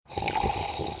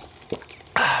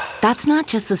That's not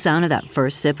just the sound of that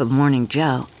first sip of Morning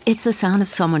Joe. It's the sound of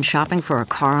someone shopping for a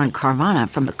car on Carvana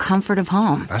from the comfort of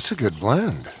home. That's a good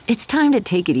blend. It's time to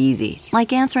take it easy,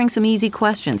 like answering some easy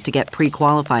questions to get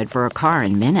pre-qualified for a car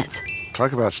in minutes.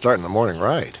 Talk about starting the morning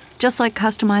right. Just like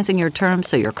customizing your terms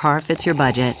so your car fits your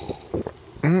budget.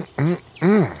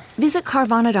 Visit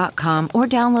Carvana.com or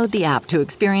download the app to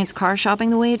experience car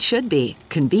shopping the way it should be.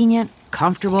 Convenient,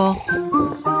 comfortable.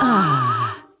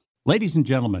 Ladies and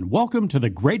gentlemen, welcome to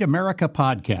the Great America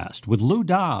Podcast with Lou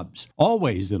Dobbs,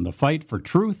 always in the fight for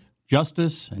truth,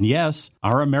 justice, and yes,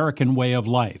 our American way of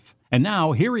life. And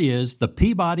now, here he is, the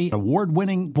Peabody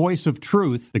Award-winning voice of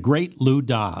truth, the great Lou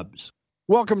Dobbs.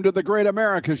 Welcome to the Great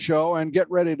America Show, and get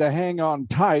ready to hang on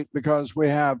tight because we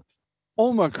have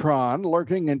Omicron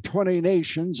lurking in 20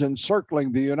 nations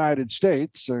encircling the United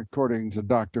States, according to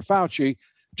Dr. Fauci,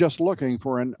 just looking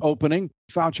for an opening.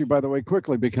 Fauci, by the way,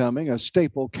 quickly becoming a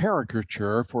staple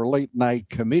caricature for late-night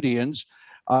comedians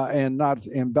and not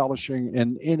embellishing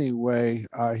in any way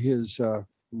his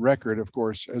record, of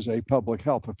course, as a public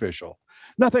health official.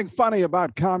 Nothing funny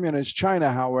about communist China,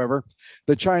 however.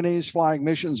 The Chinese flying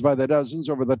missions by the dozens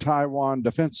over the Taiwan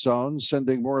defense zone,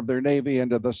 sending more of their navy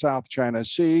into the South China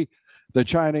Sea. The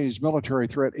Chinese military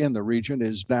threat in the region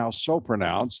is now so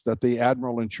pronounced that the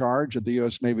admiral in charge of the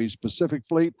U.S. Navy's Pacific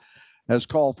Fleet has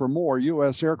called for more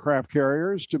U.S. aircraft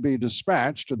carriers to be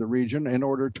dispatched to the region in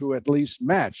order to at least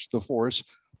match the force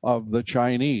of the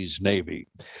Chinese Navy.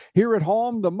 Here at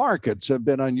home, the markets have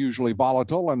been unusually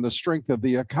volatile, and the strength of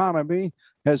the economy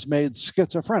has made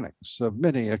schizophrenics of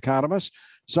many economists,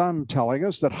 some telling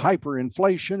us that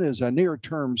hyperinflation is a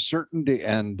near-term certainty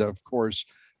and, of course,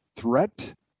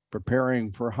 threat,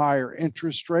 preparing for higher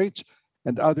interest rates,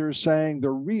 and others saying the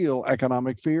real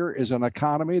economic fear is an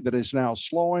economy that is now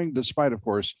slowing, despite, of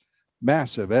course,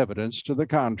 massive evidence to the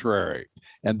contrary.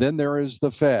 And then there is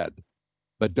the Fed.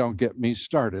 But don't get me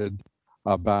started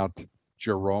about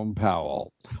Jerome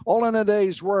Powell. All in a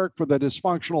day's work for the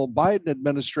dysfunctional Biden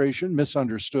administration,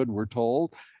 misunderstood, we're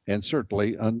told, and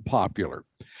certainly unpopular.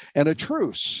 And a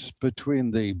truce between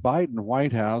the Biden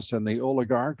White House and the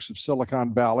oligarchs of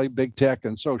Silicon Valley, big tech,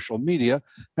 and social media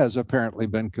has apparently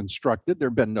been constructed. There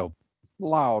have been no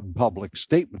loud public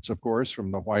statements, of course,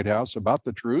 from the White House about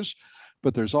the truce,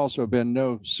 but there's also been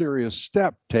no serious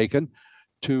step taken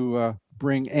to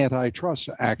bring antitrust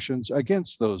actions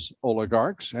against those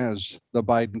oligarchs, as the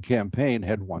Biden campaign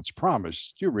had once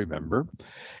promised, you remember.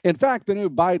 In fact, the new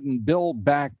Biden Build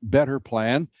Back Better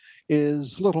plan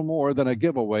is little more than a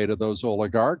giveaway to those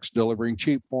oligarchs, delivering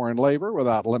cheap foreign labor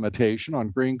without limitation on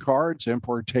green cards,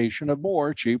 importation of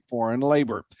more cheap foreign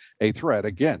labor, a threat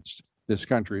against this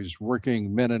country's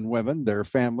working men and women, their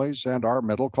families, and our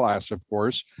middle class, of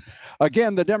course.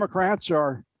 Again, the Democrats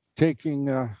are taking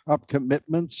up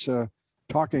commitments,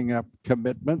 talking up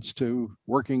commitments to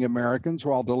working Americans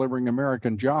while delivering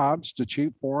American jobs to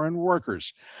cheap foreign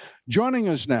workers. Joining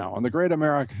us now on the Great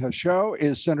America Show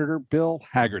is Senator Bill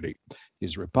Hagerty.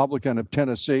 He's a Republican of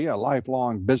Tennessee, a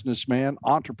lifelong businessman,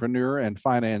 entrepreneur, and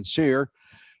financier.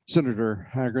 Senator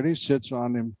Hagerty sits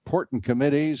on important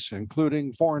committees,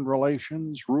 including foreign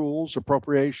relations, rules,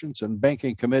 appropriations, and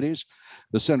banking committees.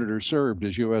 The senator served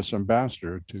as U.S.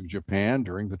 ambassador to Japan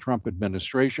during the Trump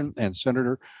administration. And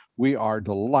Senator, we are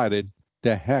delighted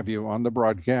to have you on the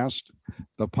broadcast,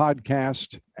 the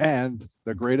podcast, and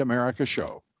the Great America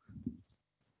Show.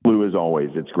 Lou, as always,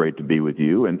 it's great to be with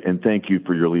you, and thank you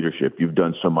for your leadership. You've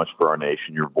done so much for our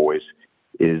nation. Your voice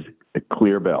is a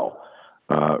clear bell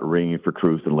ringing for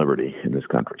truth and liberty in this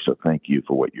country. So thank you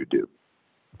for what you do.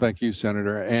 Thank you,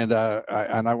 Senator. And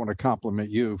I want to compliment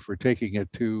you for taking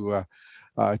it to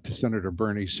Senator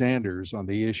Bernie Sanders on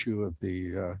the issue of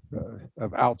the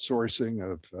of outsourcing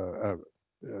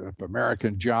of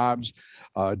American jobs,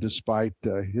 despite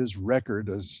his record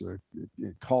as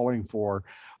calling for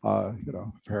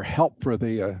for help for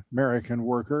the American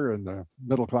worker and the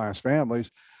middle class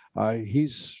families.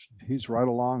 He's right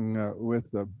along with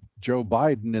Joe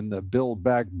Biden in the Build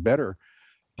Back Better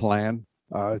plan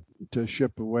to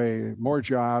ship away more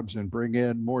jobs and bring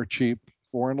in more cheap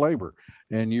foreign labor.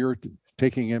 And you're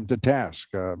taking him to task.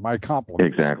 My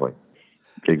compliments.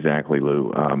 Exactly,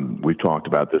 Lou. We've talked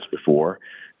about this before,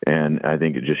 and I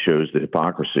think it just shows the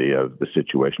hypocrisy of the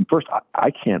situation. First,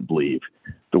 I can't believe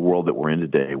the world that we're in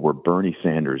today, where Bernie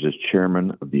Sanders is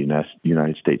chairman of the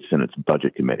United States Senate's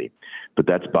Budget Committee. But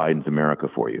that's Biden's America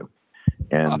for you.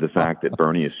 And the fact that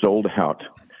Bernie has sold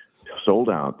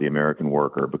out the American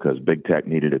worker because big tech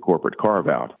needed a corporate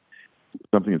carve-out,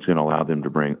 something that's going to allow them to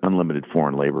bring unlimited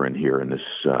foreign labor in here in this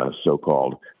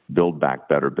so-called Build Back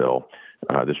Better bill,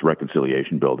 this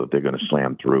reconciliation bill that they're going to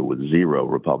slam through with 0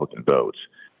 Republican votes.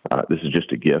 This is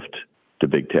just a gift to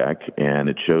big tech, and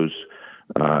it shows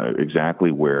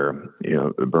exactly where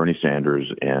Bernie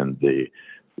Sanders and the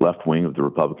left wing of the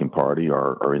Republican Party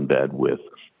are in bed with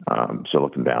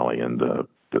Silicon Valley and the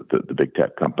big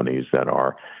tech companies that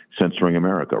are censoring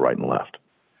America right and left.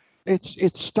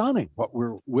 It's stunning what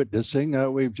we're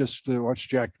witnessing. We've just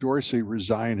watched Jack Dorsey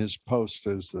resign his post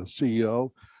as the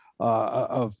CEO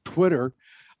of Twitter.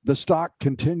 The stock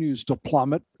continues to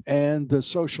plummet, and the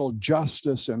social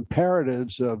justice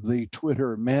imperatives of the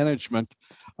Twitter management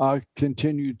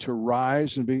continue to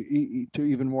rise and be to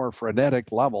even more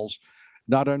frenetic levels,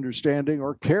 not understanding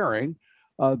or caring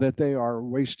that they are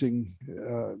wasting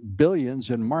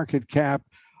billions in market cap,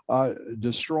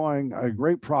 destroying a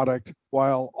great product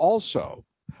while also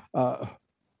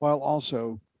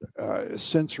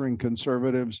censoring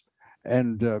conservatives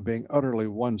and being utterly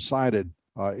one-sided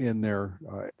in their,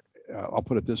 I'll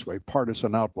put it this way,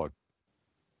 partisan outlook.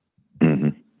 Mm-hmm.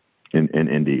 And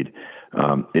indeed,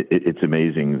 it's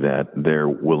amazing that they're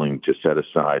willing to set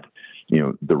aside,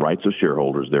 the rights of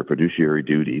shareholders, their fiduciary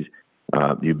duties.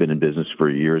 You've been in business for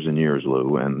years and years,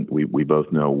 Lou, and we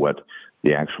both know what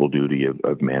the actual duty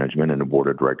of management and a board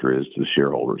of directors is to the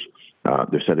shareholders.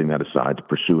 They're setting that aside to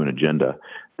pursue an agenda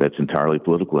that's entirely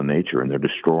political in nature, and they're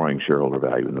destroying shareholder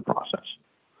value in the process.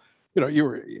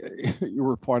 You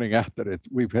were pointing out that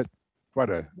we've had quite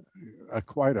a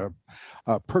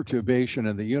perturbation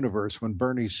in the universe when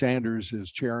Bernie Sanders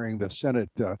is chairing the Senate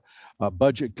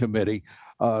Budget Committee.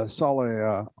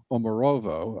 Saleh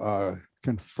Omarovo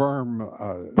confirm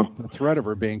the threat of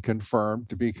her being confirmed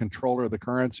to be controller of the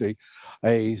currency,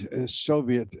 a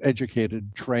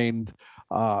Soviet-educated, trained,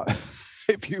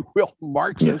 if you will,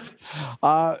 Marxist.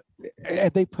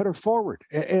 And they put her forward.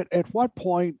 At what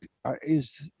point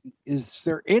is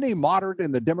there any moderate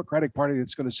in the Democratic Party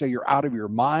that's going to say you're out of your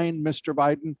mind, Mr.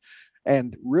 Biden?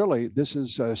 And really, this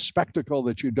is a spectacle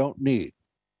that you don't need.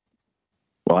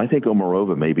 Well, I think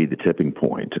Omarova may be the tipping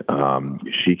point.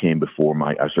 She came before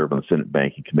I serve on the Senate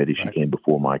Banking Committee. She came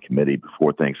before my committee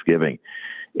before Thanksgiving.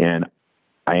 And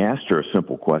I asked her a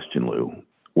simple question, Lou,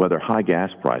 whether high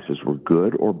gas prices were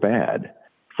good or bad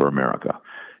for America.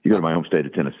 You go to my home state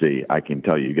of Tennessee, I can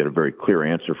tell you get a very clear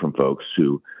answer from folks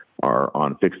who are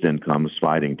on fixed incomes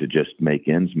fighting to just make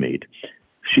ends meet.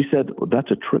 She said, well,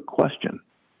 that's a trick question.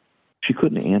 She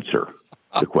couldn't answer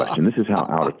the question. This is how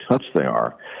out of touch they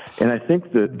are. And I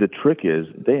think the trick is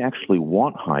they actually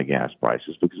want high gas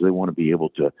prices because they want to be able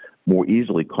to more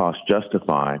easily cost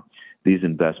justify these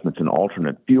investments in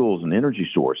alternate fuels and energy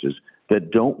sources that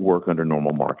don't work under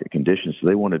normal market conditions. So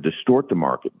they want to distort the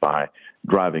market by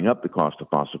driving up the cost of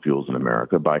fossil fuels in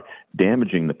America, by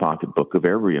damaging the pocketbook of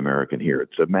every American here.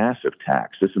 It's a massive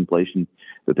tax. This inflation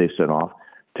that they set off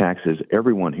taxes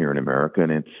everyone here in America,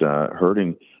 and it's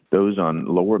hurting those on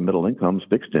lower middle incomes,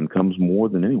 fixed incomes more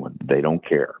than anyone. They don't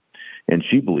care. And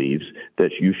she believes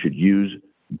that you should use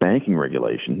banking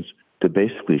regulations to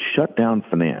basically shut down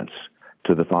finance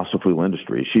to the fossil fuel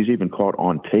industry. She's even caught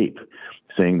on tape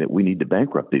saying that we need to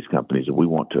bankrupt these companies if we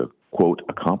want to, quote,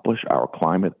 accomplish our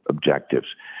climate objectives.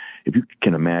 If you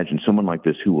can imagine someone like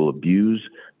this who will abuse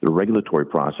the regulatory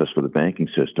process for the banking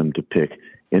system to pick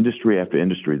industry after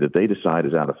industry that they decide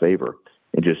is out of favor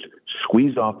and just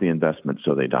squeeze off the investment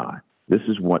so they die. This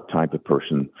is what type of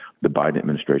person the Biden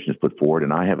administration has put forward,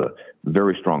 and I have a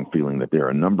very strong feeling that there are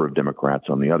a number of Democrats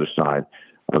on the other side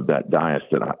of that dais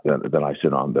that I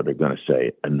sit on that are going to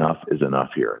say enough is enough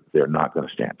here. They're not going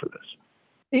to stand for this.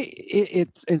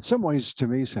 It's in some ways, to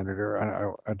me,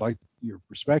 Senator, I'd like your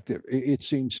perspective. It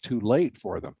seems too late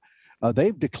for them.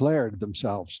 They've declared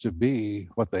themselves to be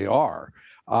what they are.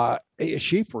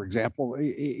 She, for example,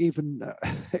 even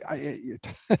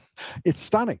it's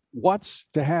stunning. Wants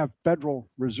to have Federal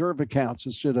Reserve accounts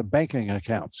instead of banking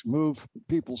accounts, move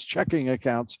people's checking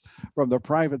accounts from the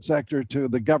private sector to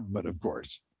the government, of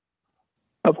course.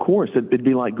 Of course, it'd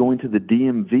be like going to the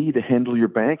DMV to handle your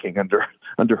banking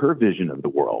under her vision of the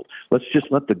world. Let's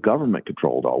just let the government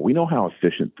control it all. We know how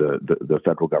efficient the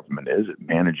federal government is at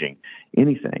managing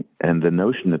anything. And the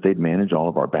notion that they'd manage all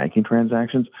of our banking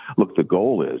transactions, look, the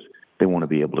goal is they want to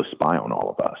be able to spy on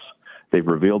all of us. They've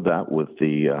revealed that with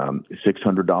the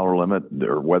 $600 limit,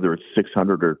 or whether it's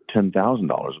 $600 or $10,000,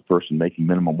 a person making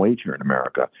minimum wage here in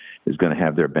America is going to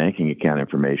have their banking account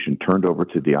information turned over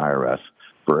to the IRS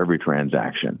for every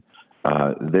transaction.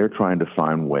 They're trying to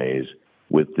find ways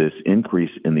with this increase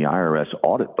in the IRS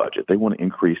audit budget. They want to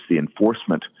increase the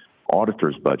enforcement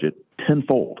auditor's budget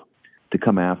tenfold to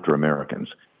come after Americans.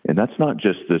 And that's not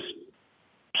just this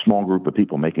small group of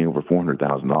people making over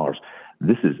 $400,000.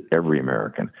 This is every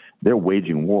American. They're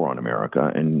waging war on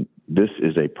America, and this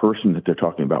is a person that they're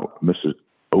talking about,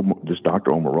 this this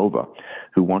Dr. Omarova,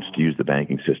 who wants to use the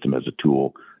banking system as a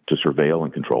tool to surveil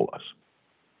and control us.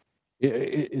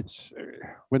 It's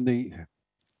when the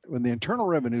Internal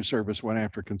Revenue Service went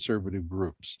after conservative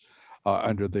groups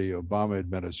under the Obama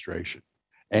administration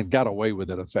and got away with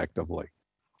it effectively.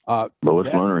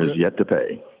 Lowest learner is yet to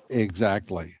pay.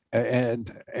 Exactly.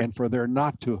 And for there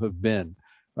not to have been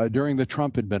during the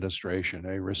Trump administration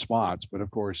a response, but of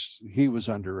course he was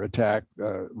under attack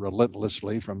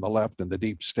relentlessly from the left and the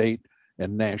deep state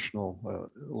and national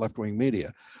left-wing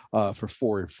media for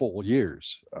 4 full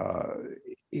years.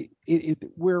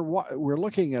 We're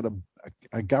looking at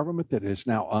a government that is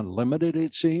now unlimited,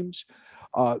 it seems.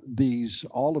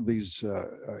 All of these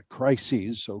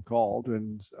crises, so-called,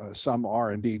 and some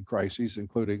are indeed crises,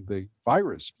 including the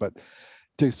virus. But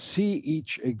to see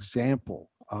each example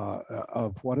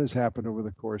of what has happened over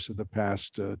the course of the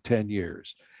past 10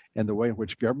 years and the way in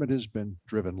which government has been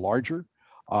driven larger,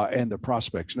 and the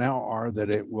prospects now are that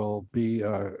it will be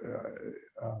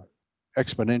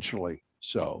exponentially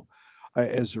so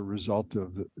as a result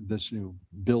of this new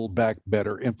Build Back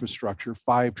Better infrastructure,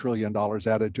 $5 trillion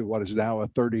added to what is now a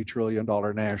 $30 trillion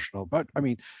national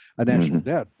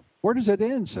debt. Where does it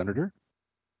end, Senator?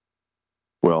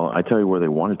 Well, I tell you where they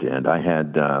wanted to end. I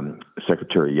had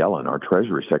Secretary Yellen, our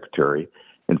Treasury Secretary,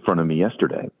 in front of me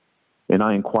yesterday, and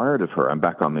I inquired of her. I'm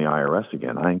back on the IRS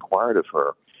again. I inquired of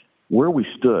her where we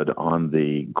stood on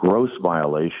the gross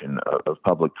violation of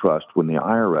public trust when the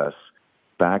IRS,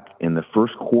 back in the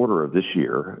first quarter of this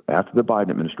year, after the Biden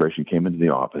administration came into the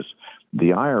office, the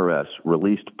IRS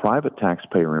released private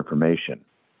taxpayer information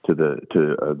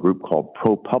to a group called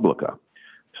ProPublica,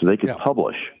 so they could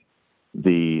publish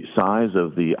the size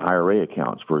of the IRA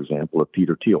accounts, for example, of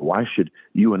Peter Thiel. Why should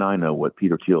you and I know what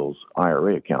Peter Thiel's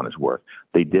IRA account is worth?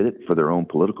 They did it for their own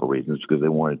political reasons because they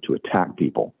wanted to attack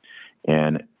people.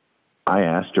 And I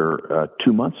asked her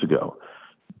 2 months ago,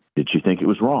 did she think it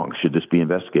was wrong? Should this be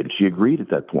investigated? She agreed at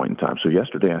that point in time. So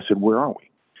yesterday I said, where are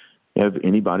we? Have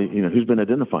anybody, who's been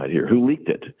identified here? Who leaked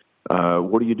it?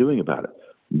 What are you doing about it?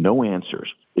 No answers.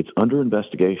 It's under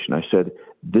investigation. I said,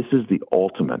 this is the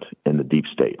ultimate in the deep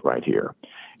state right here.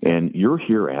 And you're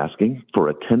here asking for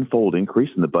a tenfold increase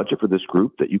in the budget for this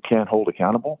group that you can't hold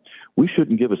accountable? We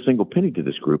shouldn't give a single penny to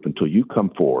this group until you come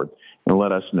forward and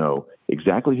let us know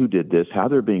exactly who did this, how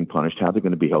they're being punished, how they're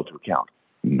going to be held to account.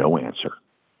 No answer.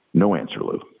 No answer,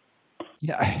 Lou.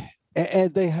 Yeah,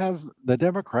 and the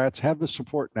Democrats have the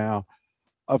support now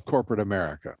of corporate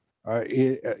America,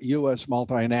 U.S.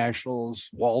 multinationals,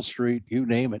 Wall Street, you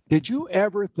name it. Did you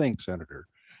ever think, Senator,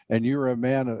 and you're a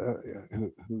man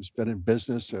who's been in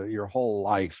business your whole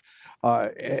life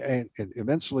and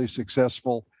immensely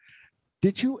successful,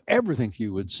 did you ever think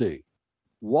you would see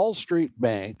Wall Street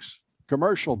banks,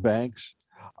 commercial banks,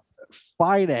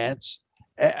 finance,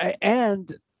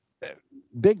 and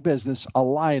big business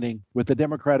aligning with the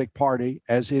Democratic Party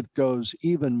as it goes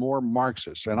even more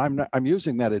Marxist? And I'm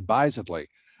using that advisedly.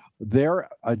 Their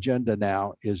agenda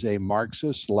now is a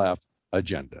Marxist left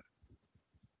agenda.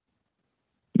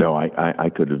 No, I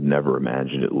could have never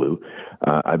imagined it, Lou.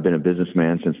 I've been a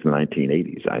businessman since the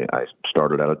 1980s. I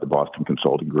started out at the Boston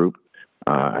Consulting Group.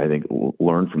 I think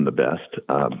learned from the best.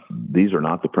 These are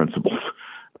not the principles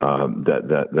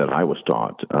that I was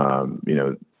taught.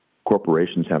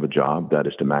 Corporations have a job that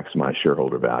is to maximize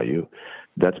shareholder value.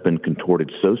 That's been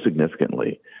contorted so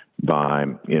significantly by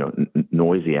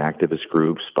noisy activist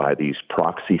groups, by these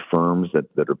proxy firms that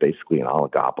are basically an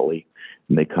oligopoly.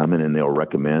 And they come in and they'll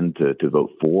recommend to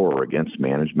vote for or against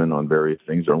management on various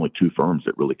things. There are only two firms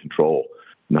that really control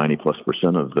 90+%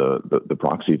 of the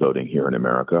proxy voting here in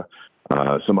America.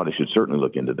 Somebody should certainly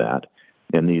look into that.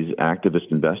 And these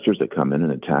activist investors that come in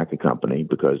and attack a company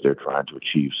because they're trying to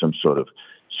achieve some sort of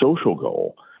social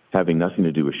goal having nothing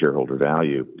to do with shareholder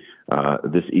value.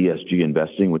 This ESG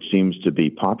investing, which seems to be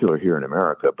popular here in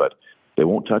America, but they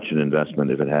won't touch an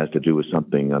investment if it has to do with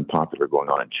something unpopular going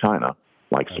on in China,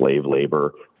 like slave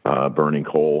labor, burning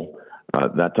coal,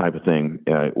 that type of thing.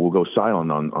 We'll go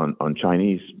silent on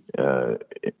Chinese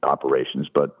operations,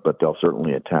 but they'll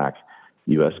certainly attack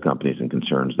U.S. companies and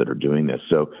concerns that are doing this.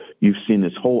 So you've seen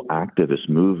this whole activist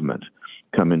movement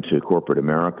come into corporate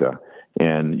America,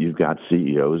 and you've got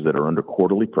CEOs that are under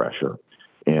quarterly pressure,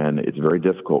 and it's very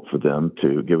difficult for them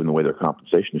to, given the way their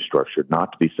compensation is structured,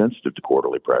 not to be sensitive to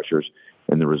quarterly pressures.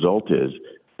 And the result is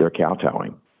they're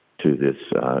kowtowing to this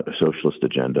socialist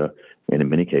agenda, and in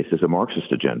many cases a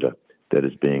Marxist agenda that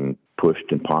is being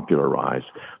pushed and popularized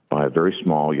by a very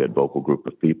small yet vocal group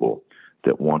of people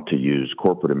that want to use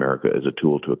corporate America as a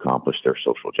tool to accomplish their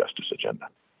social justice agenda.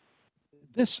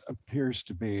 This appears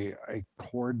to be a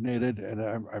coordinated, and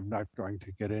I'm not going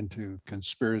to get into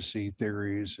conspiracy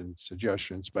theories and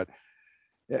suggestions, but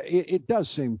it does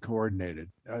seem coordinated.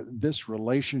 This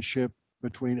relationship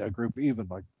between a group, even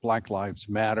like Black Lives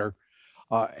Matter,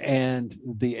 and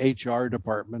the HR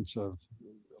departments of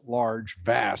large,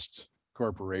 vast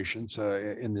corporations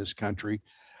in this country,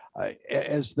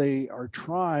 as they are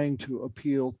trying to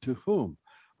appeal to whom?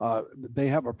 They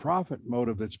have a profit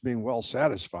motive that's being well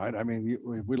satisfied. I mean,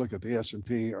 we look at the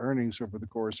S&P earnings over the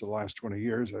course of the last 20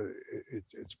 years.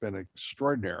 It's been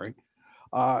extraordinary.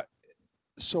 Uh,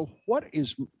 so what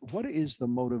is the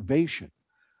motivation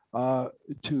uh,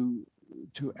 to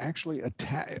actually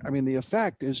attack? I mean, the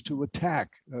effect is to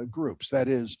attack groups. That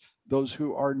is, those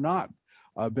who are not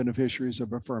beneficiaries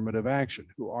of affirmative action,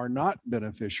 who are not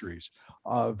beneficiaries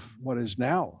of what is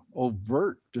now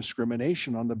overt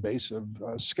discrimination on the basis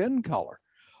of skin color.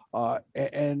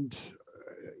 And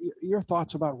your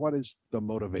thoughts about what is the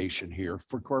motivation here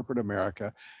for corporate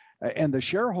America and the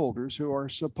shareholders who are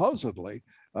supposedly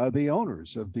the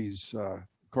owners of these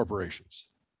corporations?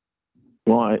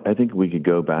 Well, I think we could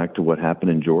go back to what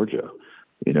happened in Georgia,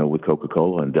 with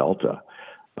Coca-Cola and Delta.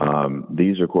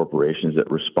 These are corporations that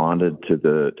responded to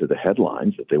the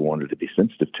headlines that they wanted to be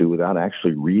sensitive to without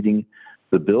actually reading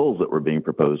the bills that were being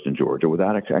proposed in Georgia,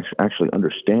 without actually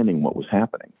understanding what was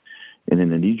happening. And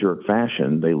in a knee-jerk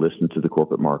fashion, they listened to the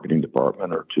corporate marketing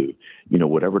department or to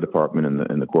whatever department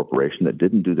in the corporation that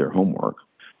didn't do their homework,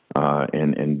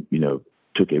 and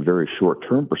took a very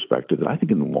short-term perspective that I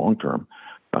think in the long term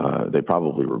they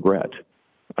probably regret.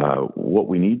 What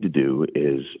we need to do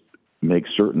is make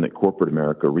certain that corporate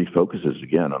America refocuses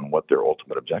again on what their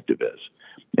ultimate objective is.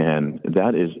 And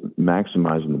that is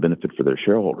maximizing the benefit for their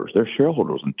shareholders. Their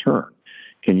shareholders, in turn,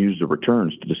 can use the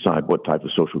returns to decide what type of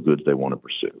social goods they want to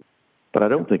pursue. But I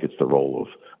don't think it's the role of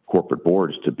corporate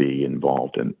boards to be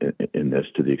involved in this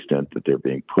to the extent that they're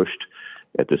being pushed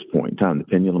at this point in time. The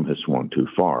pendulum has swung too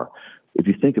far. If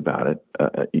you think about it,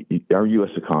 our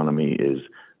U.S. economy is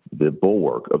the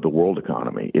bulwark of the world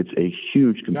economy. It's a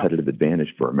huge competitive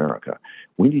advantage for America.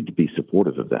 We need to be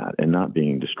supportive of that and not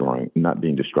being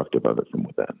destructive of it from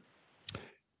within.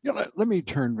 Let me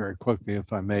turn very quickly,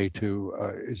 if I may,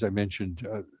 to, as I mentioned,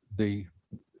 the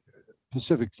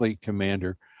Pacific Fleet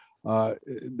commander,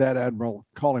 that admiral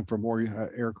calling for more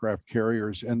aircraft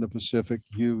carriers in the Pacific.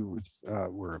 You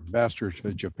were ambassador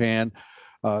to Japan.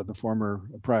 The former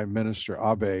Prime Minister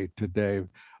Abe today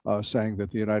saying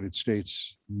that the United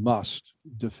States must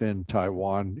defend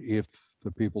Taiwan if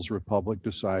the People's Republic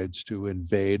decides to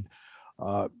invade,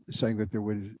 saying that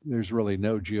there's really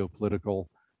no geopolitical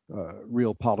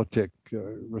realpolitik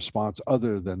response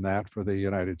other than that for the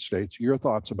United States. Your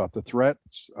thoughts about the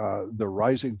threats, the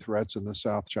rising threats in the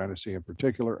South China Sea in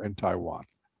particular, and Taiwan?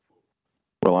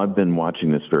 Well, I've been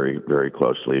watching this very, very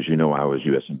closely. As you know, I was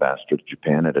U.S. ambassador to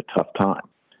Japan at a tough time.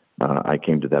 I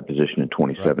came to that position in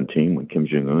 2017 when Kim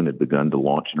Jong-un had begun to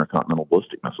launch intercontinental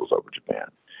ballistic missiles over Japan.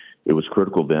 It was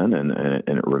critical then, and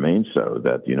it remains so,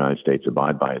 that the United States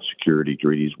abide by its security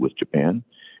treaties with Japan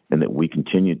and that we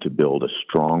continue to build a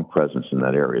strong presence in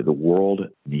that area. The world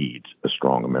needs a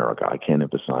strong America. I can't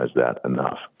emphasize that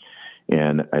enough.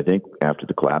 And I think after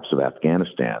the collapse of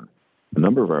Afghanistan, a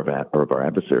number of our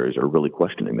adversaries are really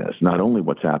questioning this. Not only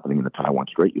what's happening in the Taiwan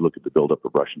Strait, you look at the buildup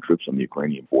of Russian troops on the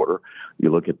Ukrainian border, you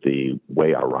look at the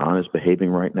way Iran is behaving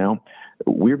right now,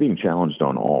 we're being challenged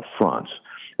on all fronts.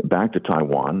 Back to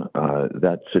Taiwan,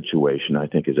 that situation, I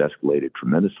think, has escalated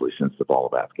tremendously since the fall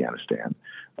of Afghanistan.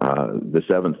 The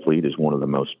Seventh Fleet is one of the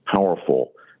most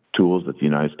powerful tools that the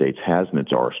United States has in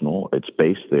its arsenal. It's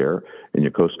based there in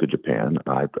Yokosuka, Japan.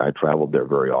 I traveled there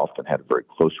very often, had a very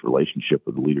close relationship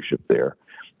with the leadership there,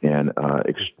 and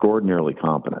extraordinarily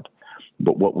competent.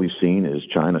 But what we've seen is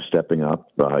China stepping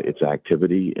up its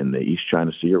activity in the East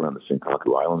China Sea around the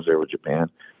Senkaku Islands there with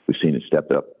Japan. We've seen it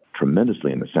step up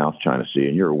tremendously in the South China Sea,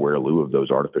 and you're aware, Lou, of those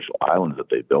artificial islands that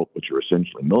they built, which are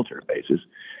essentially military bases.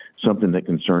 Something that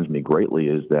concerns me greatly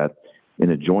is that in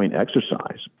a joint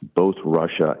exercise, both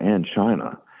Russia and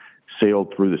China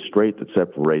sailed through the strait that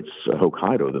separates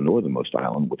Hokkaido, the northernmost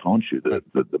island, with Honshu,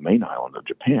 the main island of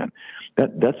Japan.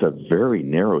 That's a very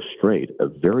narrow strait, a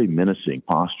very menacing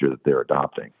posture that they're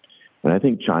adopting. And I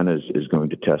think China is going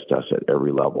to test us at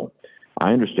every level.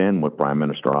 I understand what Prime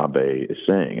Minister Abe is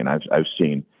saying, and I've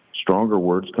seen stronger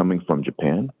words coming from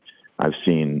Japan. I've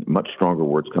seen much stronger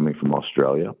words coming from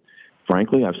Australia.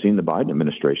 Frankly, I've seen the Biden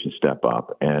administration step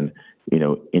up and,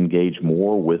 engage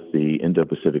more with the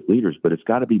Indo-Pacific leaders, but it's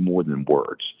got to be more than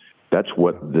words. That's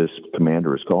what this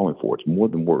commander is calling for. It's more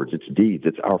than words. It's deeds.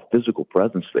 It's our physical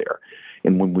presence there.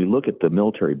 And when we look at the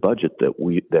military budget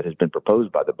that has been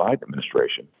proposed by the Biden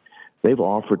administration, they've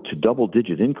offered to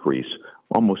double-digit increase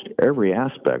almost every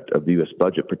aspect of the U.S.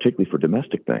 budget, particularly for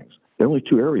domestic things. There are only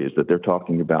two areas that they're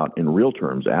talking about in real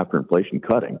terms after inflation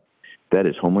cutting. That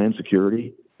is Homeland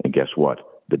Security, and guess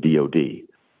what? The DOD.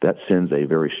 That sends a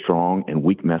very strong and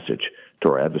weak message to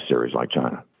our adversaries like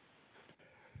China.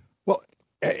 Well,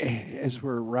 as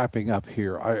we're wrapping up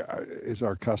here, is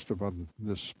our custom on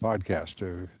this podcast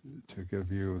to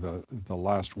give you the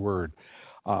last word.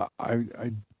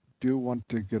 I do want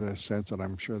to get a sense, and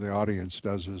I'm sure the audience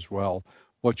does as well,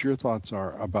 what your thoughts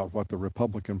are about what the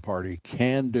Republican Party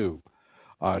can do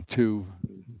to,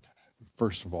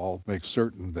 first of all, make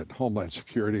certain that Homeland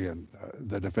Security and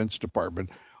the Defense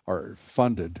Department are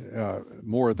funded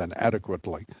more than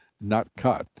adequately, not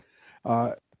cut,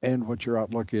 and what your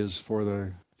outlook is for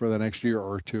the next year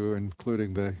or two,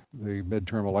 including the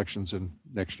midterm elections in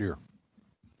next year.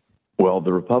 Well,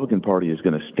 the Republican Party is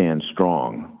going to stand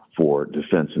strong for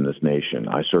defense in this nation.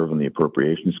 I serve on the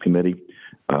Appropriations Committee.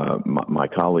 My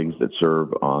colleagues that serve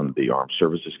on the Armed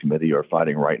Services Committee are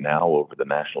fighting right now over the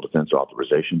National Defense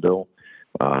Authorization Bill.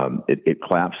 It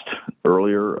collapsed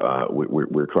earlier.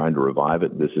 We're trying to revive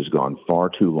it. This has gone far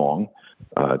too long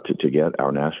to get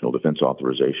our national defense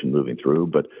authorization moving through.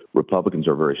 But Republicans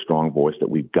are a very strong voice that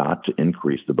we've got to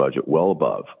increase the budget well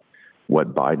above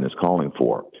what Biden is calling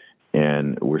for.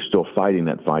 And we're still fighting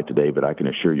that fight today, but I can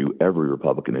assure you every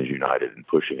Republican is united in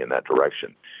pushing in that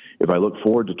direction. If I look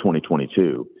forward to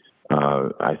 2022,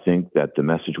 I think that the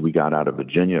message we got out of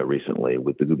Virginia recently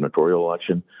with the gubernatorial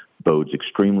election bodes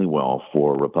extremely well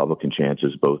for Republican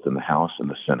chances both in the House and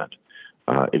the Senate.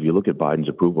 If you look at Biden's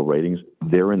approval ratings,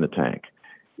 they're in the tank.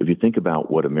 If you think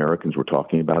about what Americans were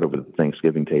talking about over the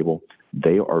Thanksgiving table,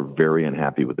 they are very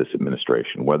unhappy with this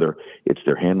administration, whether it's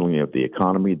their handling of the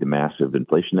economy, the massive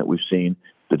inflation that we've seen,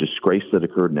 the disgrace that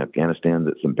occurred in Afghanistan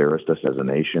that's embarrassed us as a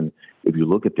nation. If you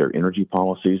look at their energy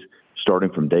policies, starting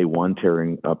from day one,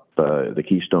 tearing up the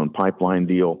Keystone Pipeline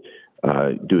deal,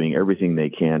 doing everything they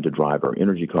can to drive our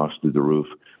energy costs through the roof,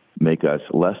 make us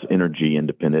less energy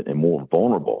independent and more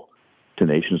vulnerable to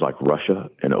nations like Russia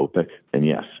and OPEC. And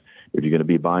yes, if you're going to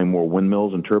be buying more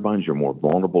windmills and turbines, you're more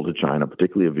vulnerable to China,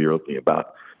 particularly if you're looking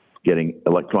about getting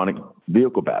electric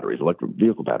vehicle batteries.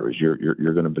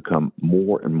 You're going to become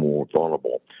more and more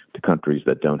vulnerable to countries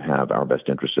that don't have our best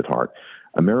interests at heart.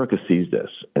 America sees this,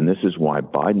 and this is why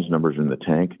Biden's numbers are in the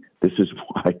tank. This is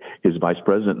why his vice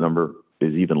president number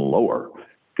is even lower,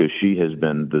 because she has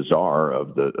been the czar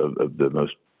of the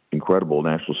most incredible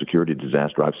national security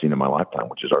disaster I've seen in my lifetime,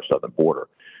 which is our southern border.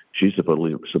 She's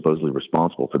supposedly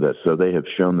responsible for this. So they have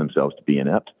shown themselves to be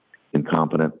inept,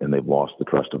 incompetent, and they've lost the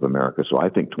trust of America. So I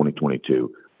think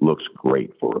 2022 looks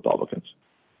great for Republicans.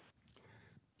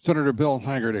 Senator Bill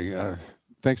Haggerty,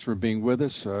 thanks for being with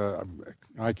us.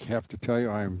 I have to tell you,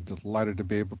 I'm delighted to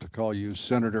be able to call you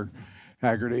Senator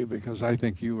Haggerty, because I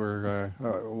think you are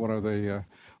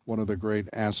one of the great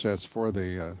assets for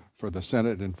the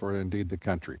Senate and for indeed the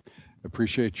country.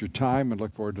 Appreciate your time and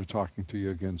look forward to talking to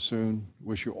you again soon.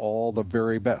 Wish you all the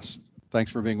very best.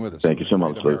 Thanks for being with us. Thank you so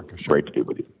much, Lou. Great to be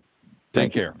with you.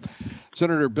 Take care.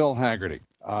 Senator Bill Haggerty,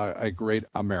 a great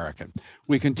American.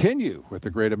 We continue with the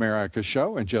Great America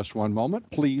Show in just one moment.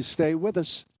 Please stay with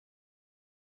us.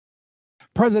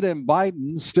 President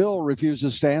Biden still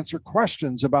refuses to answer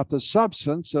questions about the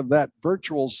substance of that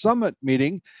virtual summit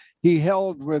meeting he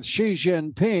held with Xi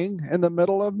Jinping in the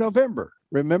middle of November.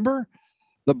 Remember?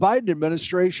 The Biden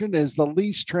administration is the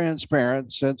least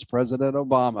transparent since President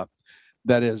Obama.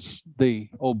 That is the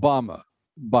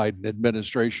Obama-Biden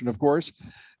administration, of course.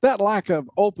 That lack of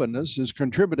openness is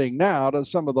contributing now to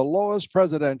some of the lowest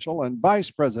presidential and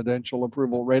vice presidential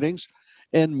approval ratings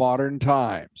in modern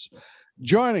times.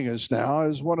 Joining us now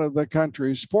is one of the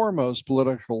country's foremost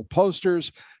political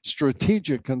posters,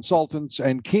 strategic consultants,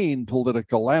 and keen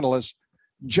political analysts,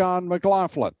 John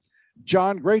McLaughlin.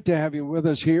 John, great to have you with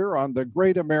us here on the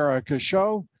Great America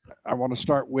Show. I want to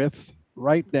start with,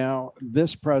 right now,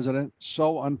 this president,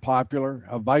 so unpopular,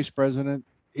 a vice president,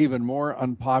 even more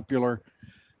unpopular.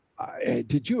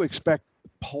 Did you expect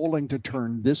polling to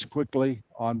turn this quickly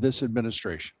on this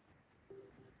administration?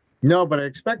 No, but I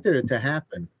expected it to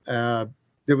happen.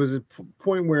 There was a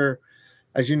point where,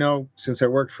 as you know, since I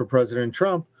worked for President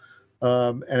Trump,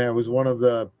 and I was one of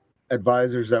the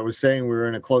advisors that was saying we were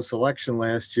in a close election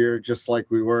last year, just like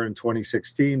we were in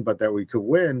 2016, but that we could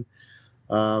win.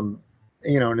 And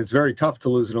it's very tough to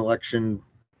lose an election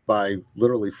by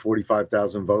literally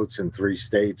 45,000 votes in 3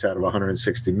 states out of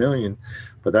 160 million,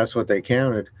 but that's what they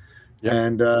counted.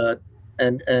 Yep.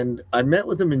 and I met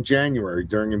with him in January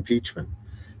during impeachment,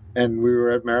 and we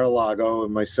were at Mar-a-Lago,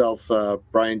 and myself,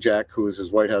 Brian Jack, who was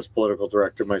his White House political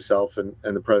director, myself, and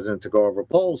the president to go over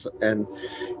polls, and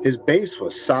his base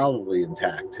was solidly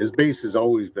intact. His base has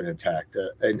always been intact.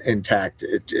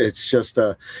 It's just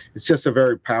a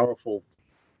very powerful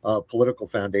political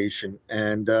foundation,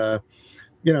 and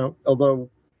although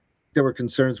there were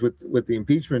concerns with the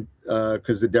impeachment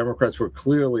because the Democrats were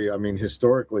clearly, I mean,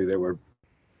 historically they were,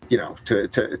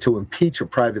 to impeach a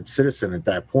private citizen at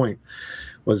that point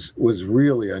was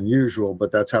really unusual,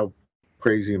 but that's how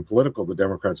crazy and political the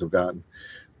Democrats have gotten.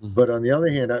 Mm-hmm. But on the other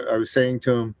hand, I was saying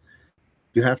to him,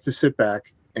 you have to sit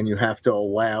back and you have to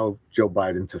allow Joe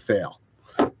Biden to fail.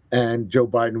 And Joe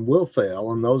Biden will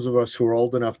fail. And those of us who are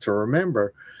old enough to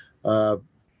remember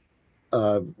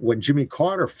when Jimmy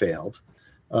Carter failed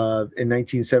in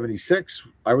 1976,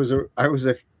 I was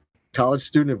a college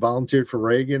student and volunteered for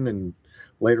Reagan, and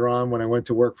later on, when I went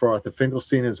to work for Arthur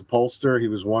Finkelstein as a pollster, he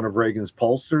was one of Reagan's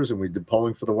pollsters, and we did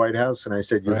polling for the White House. And I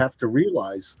said, you have to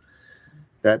realize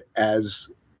that as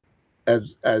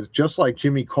just like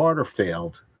Jimmy Carter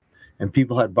failed, and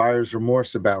people had buyer's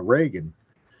remorse about Reagan,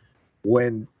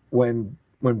 when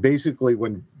basically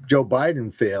when Joe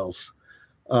Biden fails,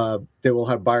 they will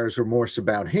have buyer's remorse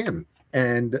about him.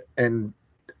 And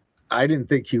I didn't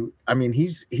think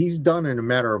he's done in a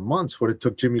matter of months what it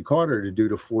took Jimmy Carter to do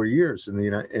to 4 years in the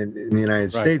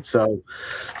United States. So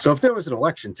if there was an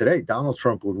election today, Donald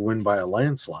Trump would win by a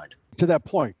landslide. To that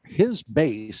point, his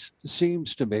base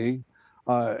seems to me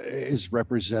is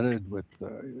represented with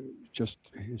just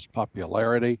his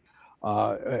popularity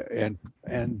and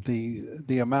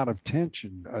the amount of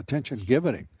attention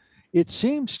given him. It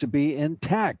seems to be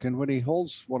intact. And when he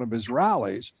holds one of his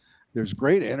rallies, there's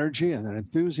great energy and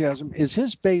enthusiasm. Is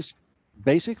his base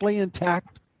basically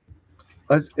intact?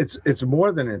 It's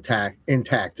more than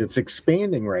intact. It's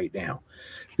expanding right now,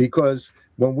 because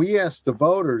when we ask the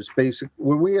voters,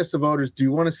 do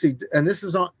you want to see? And this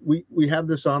is on. We have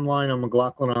this online on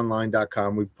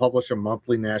McLaughlinOnline.com. We publish a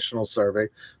monthly national survey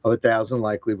of 1,000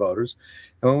 likely voters,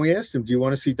 and when we asked them, do you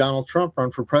want to see Donald Trump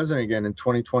run for president again in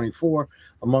 2024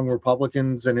 among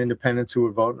Republicans and independents who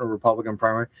would vote in a Republican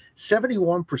primary,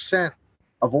 71%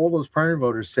 of all those primary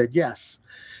voters said yes.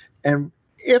 And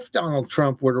if Donald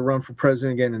Trump were to run for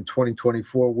president again in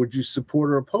 2024, would you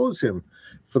support or oppose him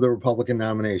for the Republican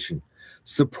nomination?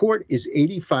 Support is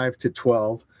 85 to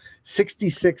 12.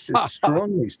 66 is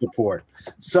strongly support.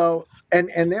 So, and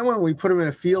then when we put him in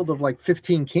a field of like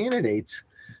 15 candidates,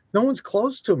 no one's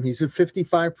close to him. He's at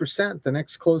 55%. The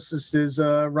next closest is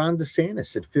Ron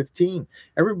DeSantis at 15.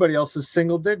 Everybody else is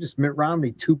single digits. Mitt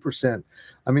Romney, 2%.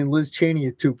 I mean, Liz Cheney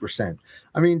at 2%.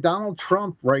 I mean, Donald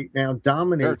Trump right now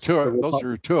dominates. Those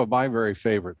are two of my very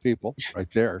favorite people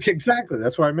right there. Exactly.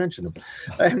 That's why I mentioned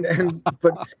them.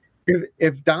 But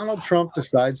if Donald Trump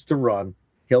decides to run,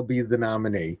 he'll be the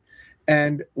nominee.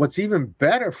 And what's even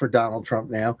better for Donald Trump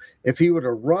now, if he were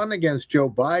to run against Joe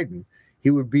Biden, he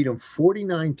would beat him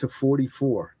 49 to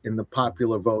 44 in the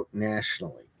popular vote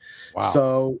nationally. Wow.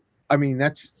 So, I mean,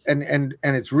 that's and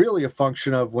it's really a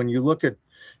function of when you look at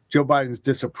Joe Biden's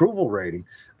disapproval rating.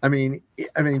 I mean,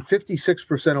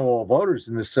 56% of all voters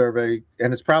in this survey,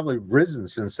 and it's probably risen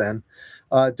since then,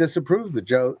 disapprove the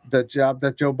job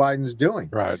that Joe Biden's doing.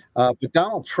 Right. But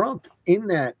Donald Trump, in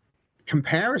that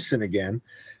comparison again,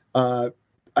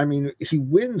 I mean, he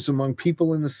wins among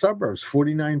people in the suburbs,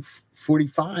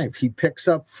 49-45. He picks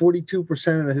up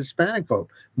 42% of the Hispanic vote,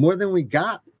 more than we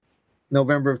got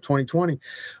November of 2020.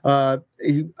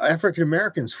 African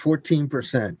Americans,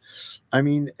 14%. I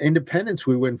mean, independents,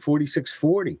 we win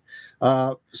 46-40.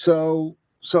 So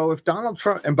if Donald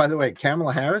Trump, and by the way,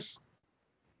 Kamala Harris,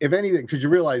 if anything, because you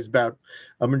realize about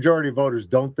a majority of voters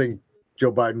don't think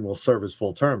Joe Biden will serve his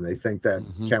full term. They think that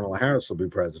Kamala Harris will be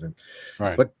president.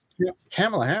 Right. But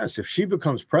Kamala Harris, if she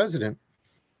becomes president,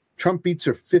 Trump beats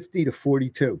her 50 to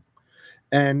 42.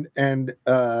 And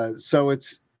so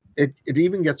it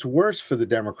even gets worse for the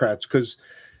Democrats, because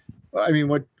I mean,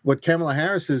 what Kamala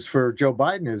Harris is for Joe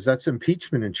Biden is that's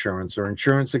impeachment insurance, or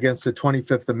insurance against the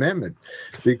 25th Amendment,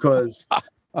 because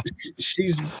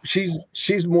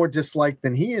she's more disliked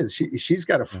than he is. She's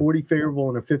got a 40 favorable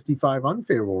and a 55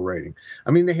 unfavorable rating.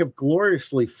 I mean, they have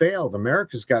gloriously failed.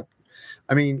 America's got,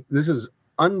 I mean, this is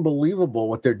unbelievable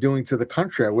what they're doing to the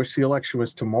country. I wish the election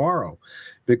was tomorrow,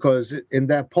 because in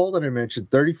that poll that I mentioned,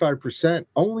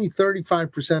 only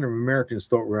 35% of Americans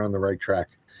thought we were on the right track.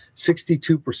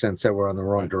 62% said we're on the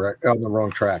wrong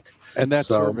track. And that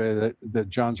survey that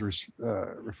John's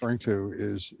referring to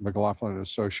is McLaughlin and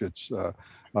Associates'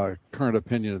 current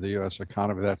opinion of the U.S.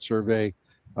 economy. That survey,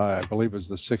 I believe, is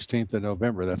the 16th of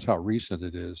November. That's how recent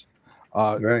it is.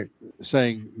 Right.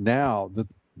 saying now that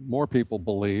more people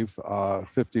believe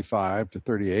 55 to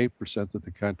 38% that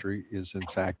the country is in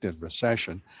fact in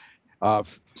recession.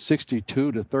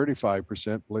 62 to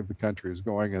 35% believe the country is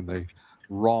going in the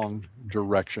wrong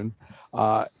direction.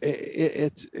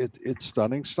 It's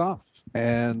stunning stuff.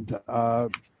 And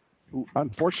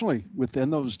unfortunately, within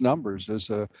those numbers is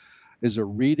a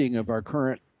reading of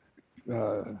our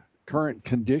uh, current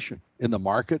condition in the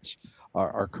markets,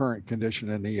 our current condition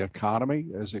in the economy,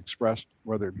 as expressed,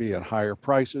 whether it be in higher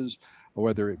prices, or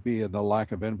whether it be in the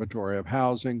lack of inventory of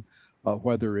housing,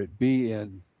 whether it be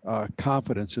in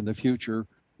confidence in the future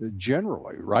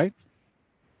generally, right?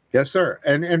 Yes, sir.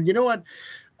 And you know what?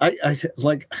 I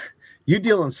like, you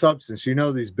deal in substance, you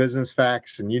know these business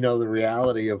facts, and you know the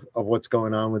reality of what's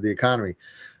going on with the economy.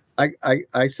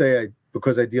 I say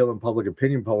because I deal in public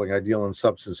opinion polling, I deal in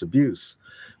substance abuse.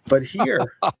 But here,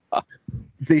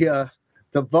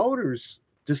 the voters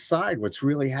decide what's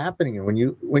really happening. And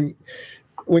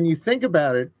when you think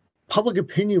about it, public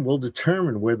opinion will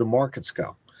determine where the markets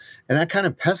go. And that kind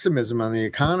of pessimism on the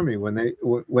economy, when they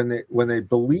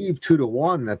believe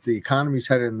 2-1 that the economy's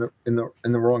headed in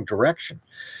the wrong direction.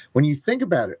 When you think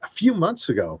about it, a few months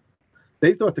ago,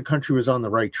 they thought the country was on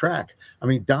the right track. I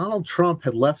mean, Donald Trump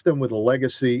had left them with a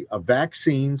legacy of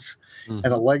vaccines and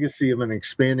a legacy of an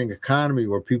expanding economy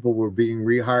where people were being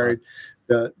rehired.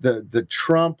 Right. The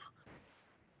Trump,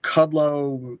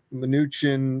 Kudlow,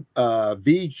 Mnuchin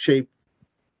V-shaped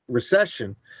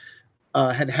recession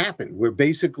had happened, where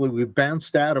basically we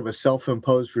bounced out of a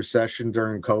self-imposed recession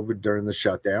during COVID, during the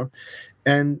shutdown,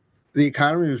 and the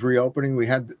economy was reopening. We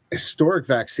had historic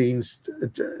vaccines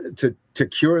to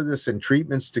cure this, and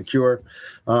treatments to cure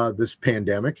this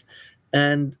pandemic.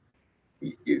 And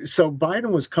so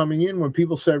Biden was coming in when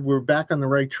people said we're back on the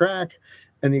right track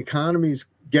and the economy's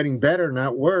getting better,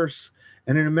 not worse.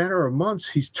 And in a matter of months,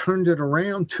 he's turned it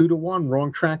around 2-1,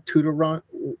 wrong track, 2-1.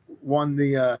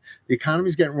 The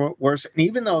economy's getting worse. And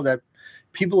even though that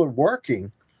people are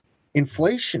working,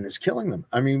 inflation is killing them.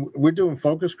 I mean, we're doing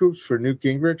focus groups for Newt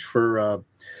Gingrich for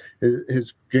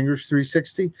his Gingrich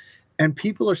 360, and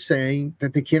people are saying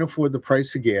that they can't afford the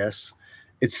price of gas.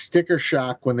 It's sticker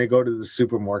shock when they go to the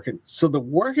supermarket. So the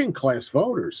working class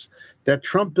voters that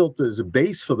Trump built as a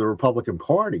base for the Republican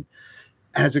Party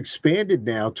has expanded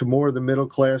now to more of the middle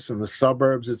class and the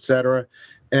suburbs, et cetera.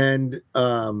 And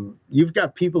you've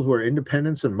got people who are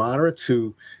independents and moderates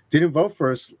who didn't vote for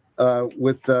us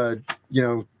with the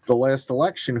last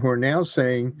election, who are now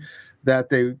saying that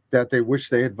they wish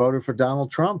they had voted for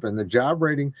Donald Trump. And the job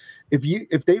rating,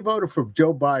 if they voted for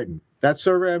Joe Biden, that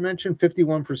survey I mentioned,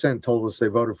 51% told us they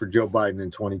voted for Joe Biden in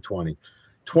 2020.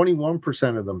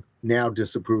 21% of them now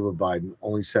disapprove of Biden.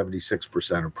 Only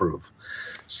 76% approve.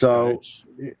 So,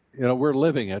 we're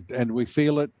living it, and we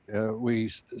feel it. We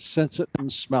sense it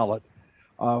and smell it.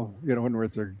 When we're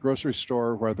at the grocery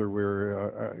store, whether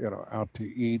we're out to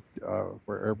eat,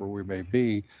 wherever we may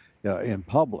be, in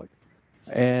public,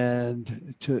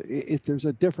 and there's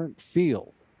a different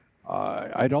feel.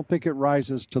 I don't think it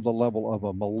rises to the level of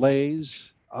a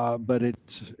malaise, but it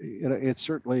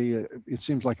certainly it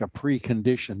seems like a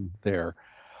precondition there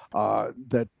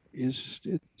that it's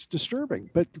disturbing.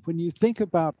 But when you think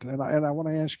about, and I want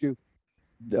to ask you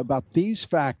about these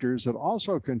factors that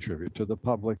also contribute to the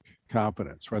public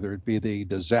confidence, whether it be the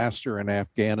disaster in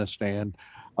Afghanistan,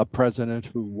 a president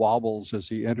who wobbles as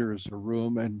he enters a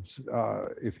room, and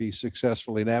if he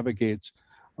successfully navigates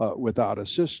without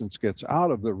assistance, gets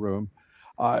out of the room,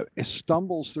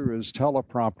 stumbles through his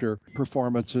teleprompter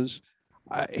performances.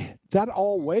 That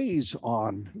all weighs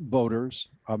on voters,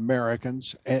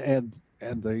 Americans, and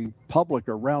the public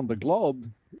around the globe.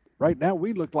 Right now,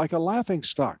 we look like a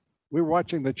laughingstock. We're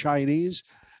watching the Chinese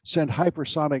send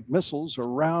hypersonic missiles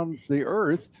around the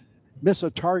Earth, miss a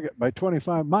target by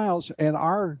 25 miles, and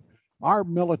our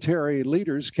military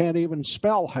leaders can't even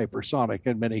spell hypersonic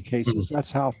in many cases.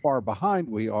 That's how far behind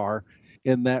we are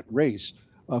in that race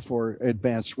for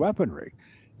advanced weaponry.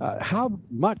 How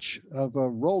much of a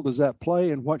role does that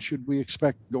play, and what should we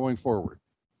expect going forward?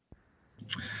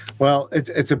 Well,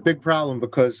 it's a big problem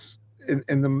because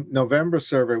in the November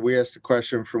survey, we asked the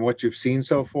question, from what you've seen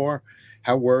so far,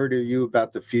 how worried are you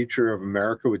about the future of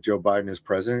America with Joe Biden as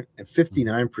president? And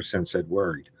 59% said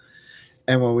worried.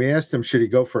 And when we asked them, should he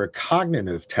go for a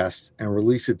cognitive test and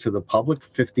release it to the public,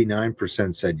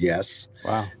 59% said yes.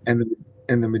 Wow. And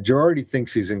the majority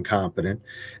thinks he's incompetent.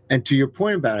 And to your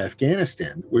point about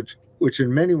Afghanistan, which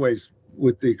in many ways,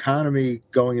 with the economy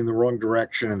going in the wrong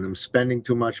direction and them spending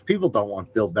too much, people don't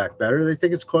want Build Back Better. They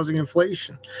think it's causing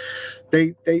inflation.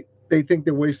 They think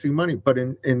they're wasting money. But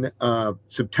in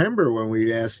September, when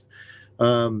we asked,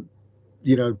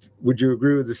 would you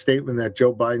agree with the statement that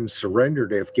Joe Biden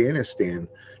surrendered Afghanistan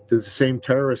to the same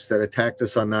terrorists that attacked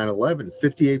us on 9/11?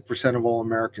 58% of all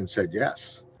Americans said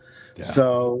yes.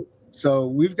 Yeah. So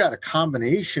we've got a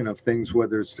combination of things,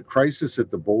 whether it's the crisis at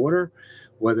the border,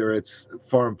 whether it's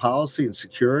foreign policy and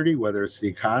security, whether it's the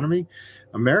economy.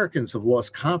 Americans have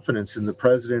lost confidence in the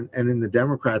president and in the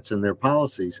Democrats and their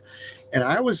policies. And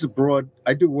I was abroad.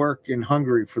 I do work in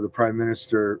Hungary for the Prime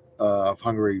Minister of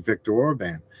Hungary, Viktor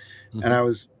Orban.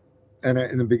 Mhm. And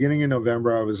in the beginning of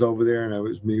November, I was over there and I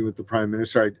was meeting with the Prime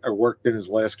Minister. I worked in his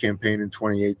last campaign in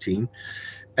 2018.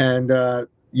 And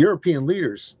European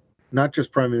leaders, not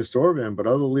just Prime Minister Orban, but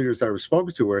other leaders I was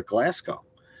spoken to, were at Glasgow.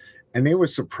 And they were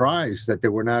surprised that they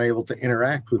were not able to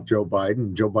interact with Joe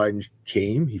Biden. Joe Biden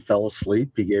came, he fell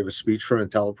asleep, he gave a speech from a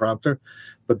teleprompter,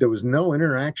 but there was no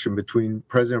interaction between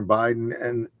President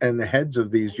Biden and the heads of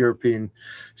these European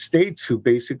states who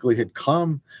basically had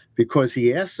come because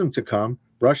he asked them to come.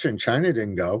 Russia and China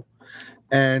didn't go.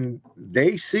 And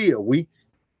they see a weak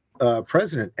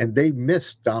president, and they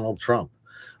missed Donald Trump.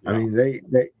 Yeah. I mean, they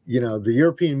the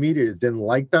European media didn't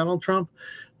like Donald Trump,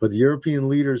 but the European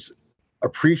leaders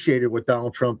appreciated what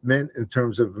Donald Trump meant in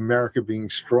terms of America being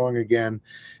strong again.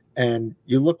 And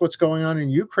you look what's going on in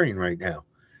Ukraine right now,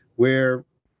 where,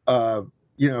 is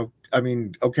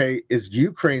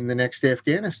Ukraine the next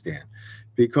Afghanistan?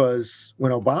 Because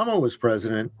when Obama was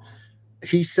president,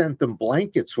 he sent them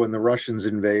blankets when the Russians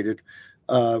invaded.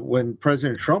 When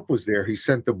President Trump was there, he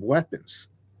sent them weapons.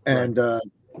 And, so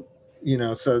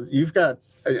you've got,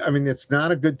 it's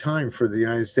not a good time for the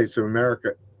United States of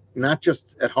America, not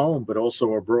just at home, but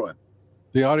also abroad.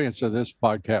 The audience of this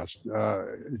podcast,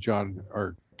 John,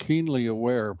 are keenly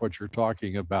aware of what you're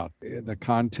talking about in the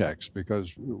context,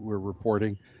 because we're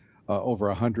reporting over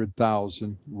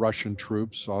 100,000 Russian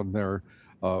troops on their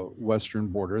western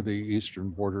border, the eastern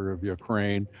border of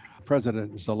Ukraine.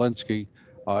 President Zelensky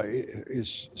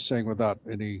is saying without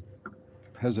any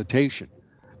hesitation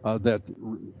that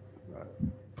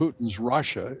Putin's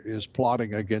Russia is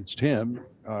plotting against him,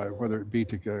 whether it be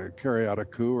to carry out a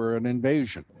coup or an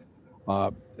invasion.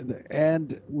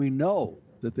 And we know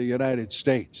that the United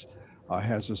States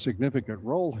has a significant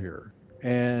role here.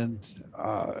 And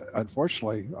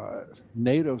unfortunately,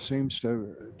 NATO seems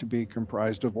to be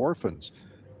comprised of orphans,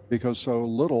 because so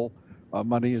little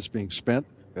money is being spent,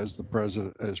 as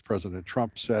President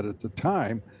Trump said at the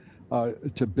time,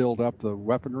 to build up the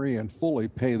weaponry and fully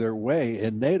pay their way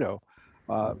in NATO.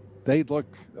 They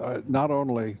look not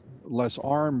only less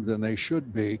armed than they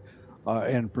should be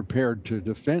and prepared to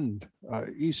defend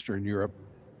Eastern Europe,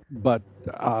 but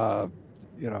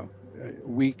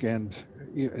weak and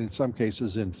in some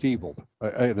cases enfeebled,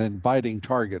 an inviting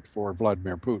target for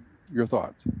Vladimir Putin. Your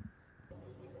thoughts?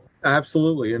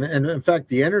 Absolutely. And in fact,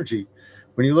 the energy,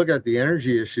 when you look at the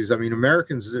energy issues,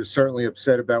 Americans are certainly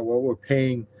upset about what we're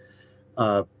paying.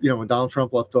 When Donald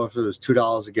Trump left office, it was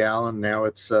 $2 a gallon. Now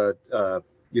it's $4 or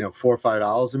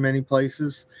 $5 in many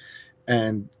places.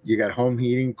 And you got home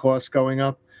heating costs going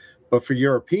up. But for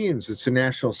Europeans, it's a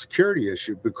national security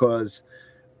issue, because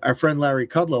our friend Larry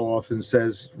Kudlow often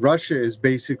says Russia is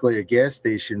basically a gas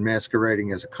station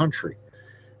masquerading as a country.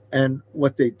 And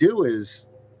what they do is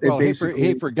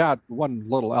he forgot one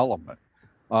little element,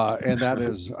 and that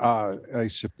is a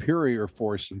superior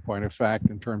force in point of fact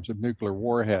in terms of nuclear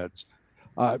warheads.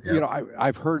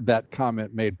 I've heard that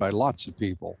comment made by lots of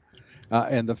people.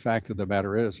 And the fact of the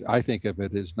matter is, I think of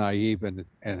it as naive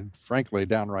and frankly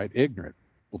downright ignorant.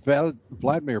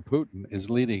 Vladimir Putin is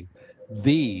leading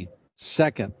the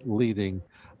second leading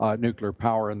nuclear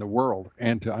power in the world,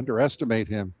 and to underestimate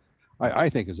him, I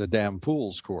think, is a damn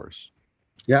fool's course.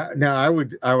 Yeah, no, I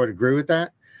would agree with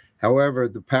that. However,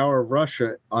 the power of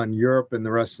Russia on Europe and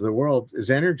the rest of the world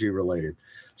is energy related.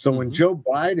 So when Joe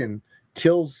Biden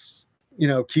kills,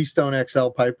 Keystone XL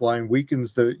pipeline,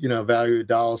 weakens the, value of the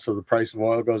dollar, so the price of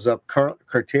oil goes up,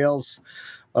 curtails,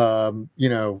 oil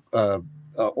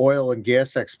and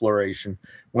gas exploration.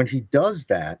 When he does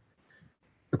that,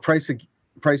 the price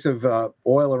of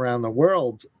oil around the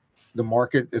world, the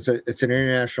market, it's an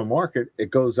international market.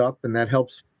 It goes up, and that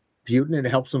helps Putin. It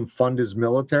helps him fund his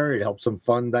military. It helps him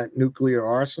fund that nuclear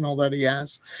arsenal that he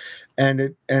has,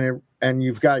 and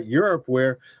you've got Europe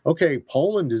where, okay,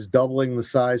 Poland is doubling the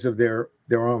size of their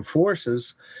own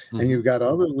forces, and you've got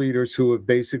other leaders who have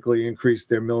basically increased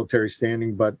their military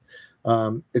standing, but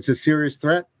it's a serious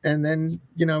threat. And then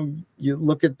you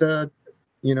look at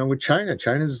with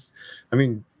China's,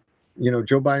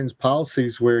 Joe Biden's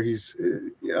policies where he's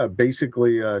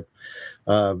basically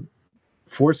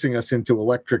forcing us into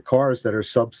electric cars that are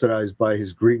subsidized by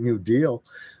his Green New Deal.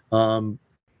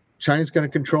 China's going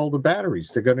to control the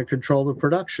batteries. They're going to control the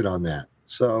production on that.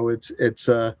 So it's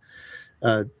a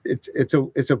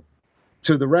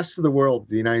to the rest of the world,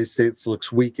 the United States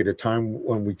looks weak at a time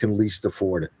when we can least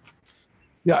afford it.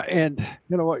 Yeah, and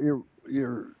you know what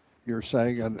you're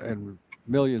saying, and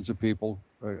millions of people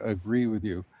agree with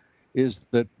you, is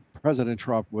that President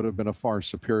Trump would have been a far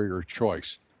superior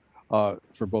choice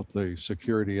for both the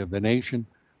security of the nation,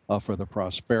 for the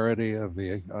prosperity of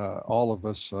the all of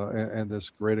us, and this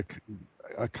great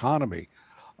economy.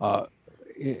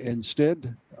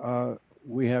 Instead,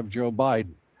 we have Joe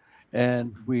Biden,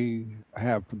 and we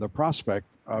have the prospect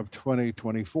of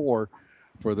 2024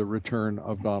 for the return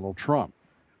of Donald Trump.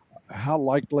 How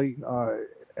likely,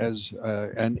 as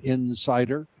an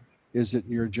insider, is it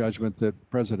in your judgment that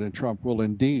President Trump will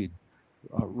indeed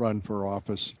run for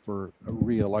office for a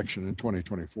re-election in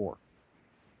 2024?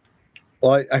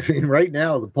 Well, I mean, right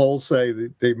now the polls say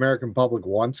that the American public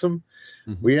wants him.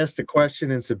 Mm-hmm. We asked a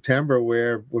question in September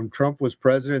where, when Trump was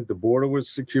president, the border was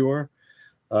secure,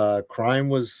 crime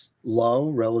was low,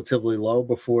 relatively low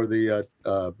before the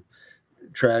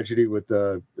tragedy with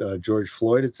George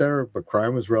Floyd, et cetera, but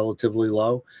crime was relatively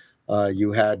low.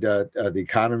 You had the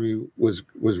economy was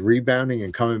rebounding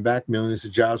and coming back. Millions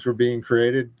of jobs were being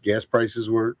created. Gas prices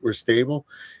were stable,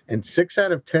 and 6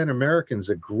 out of 10 Americans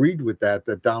agreed with that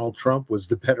Donald Trump was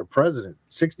the better president.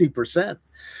 60%,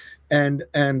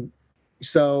 and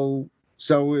so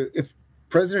if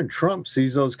President Trump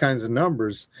sees those kinds of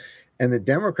numbers, and the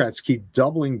Democrats keep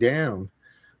doubling down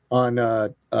on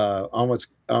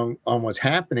what's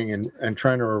happening and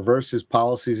trying to reverse his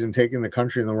policies and taking the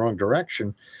country in the wrong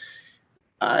direction,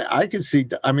 I can see.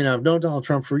 I mean, I've known Donald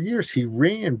Trump for years. He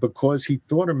ran because he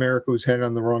thought America was headed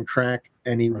on the wrong track,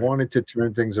 and he wanted to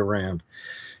turn things around.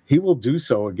 He will do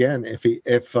so again if he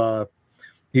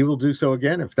will do so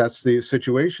again if that's the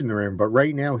situation they're in. But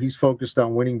right now, he's focused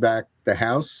on winning back the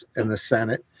House and the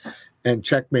Senate, and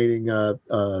checkmating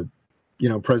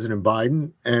President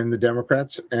Biden and the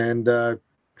Democrats, and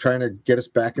trying to get us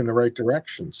back in the right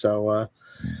direction. So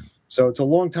it's a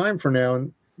long time for now,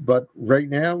 but right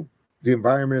now the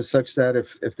environment is such that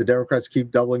if the Democrats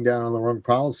keep doubling down on the wrong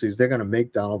policies, they're going to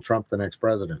make Donald Trump the next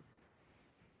president.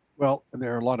 Well,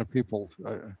 there are a lot of people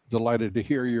delighted to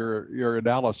hear your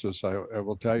analysis. I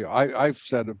will tell you, I've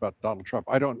said about Donald Trump,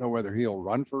 I don't know whether he'll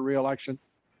run for re-election,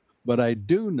 but I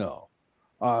do know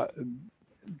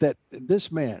that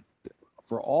this man,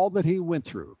 for all that he went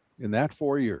through in that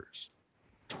 4 years,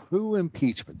 2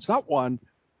 impeachments, not 1,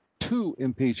 2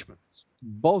 impeachments,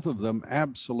 both of them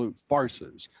absolute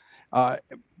farces,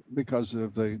 because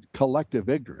of the collective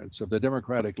ignorance of the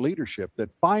Democratic leadership that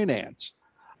financed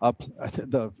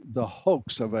the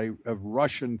hoax of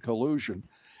Russian collusion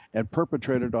and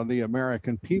perpetrated on the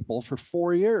American people for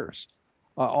 4 years,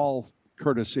 all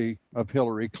courtesy of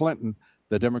Hillary Clinton,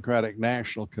 the Democratic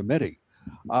National Committee.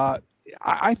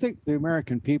 I think the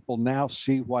American people now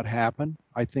see what happened.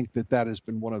 I think that has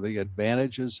been one of the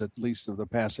advantages, at least of the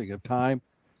passing of time,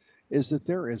 is that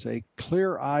there is a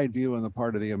clear-eyed view on the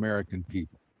part of the American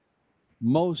people.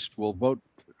 Most will vote,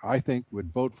 I think,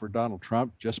 would vote for Donald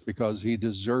Trump just because he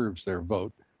deserves their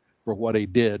vote for what he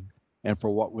did and for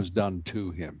what was done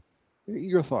to him.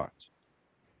 Your thoughts?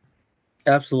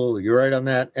 Absolutely. You're right on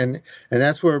that. And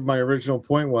that's where my original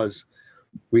point was.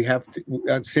 We have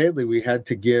to, sadly, we had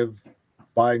to give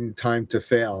Biden time to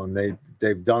fail, and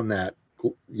they've done that.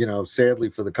 Sadly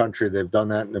for the country, they've done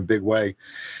that in a big way.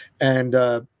 And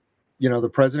the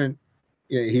president,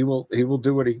 he will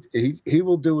do what he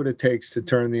will do what it takes to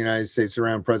turn the United States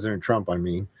around. President Trump, I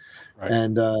mean, right.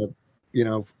 And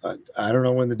I don't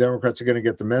know when the Democrats are going to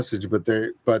get the message,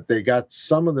 but they got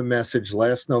some of the message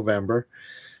last November,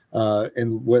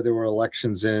 and where there were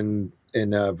elections in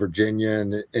Virginia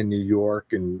and in New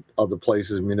York and other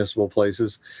places, municipal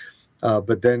places.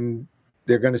 But then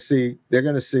they're going to see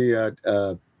a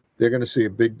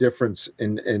big difference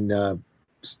in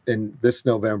this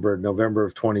November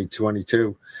of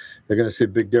 2022. They're going to see a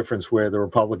big difference where the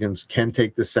Republicans can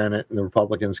take the Senate and the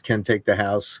Republicans can take the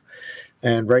House.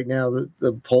 And right now,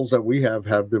 the polls that we have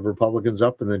the Republicans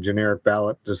up in the generic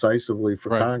ballot decisively for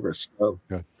Congress. So.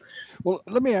 Good. Well,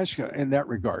 let me ask you in that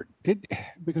regard,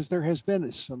 because there has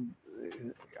been some,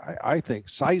 I think,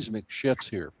 seismic shifts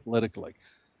here politically.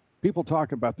 People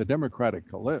talk about the Democratic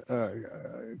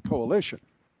coalition,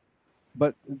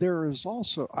 but there is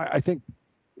also, I think,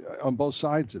 on both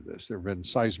sides of this, there have been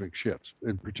seismic shifts.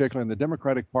 In particular, in the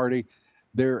Democratic Party,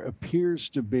 there appears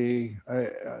to be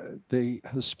the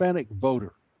Hispanic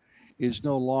voter is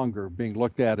no longer being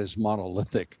looked at as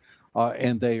monolithic,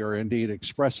 and they are indeed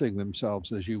expressing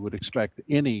themselves as you would expect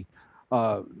any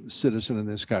citizen in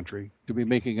this country to be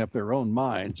making up their own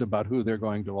minds about who they're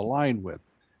going to align with.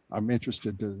 I'm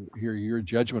interested to hear your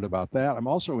judgment about that. I'm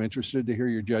also interested to hear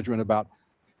your judgment about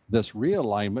this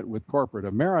realignment with corporate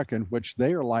America, in which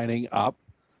they are lining up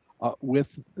with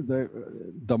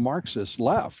the Marxist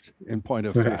left, in point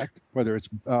of fact, whether it's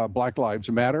Black Lives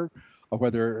Matter, or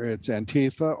whether it's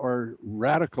Antifa or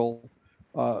radical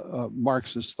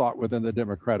Marxist thought within the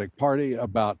Democratic Party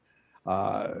about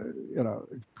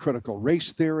critical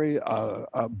race theory,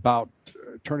 about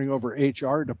turning over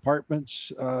HR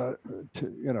departments to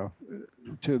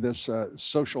this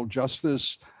social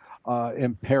justice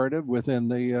imperative within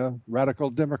the radical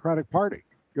Democratic Party.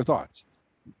 Your thoughts?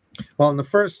 Well,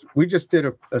 we just did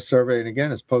a survey, and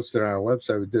again, it's posted on our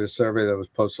website. We did a survey that was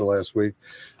posted last week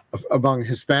among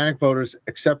Hispanic voters,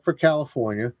 except for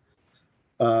California.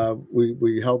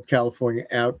 We held California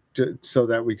out so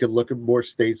that we could look at more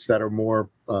states that are more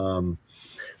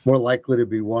likely to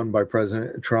be won by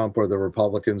President Trump or the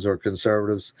Republicans or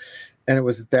conservatives. And it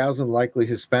was 1,000 likely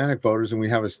Hispanic voters, and we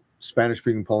have a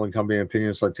Spanish-speaking polling company,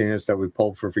 Opinions Latinas, that we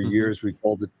polled for years. We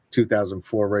polled the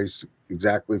 2004 race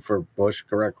exactly for Bush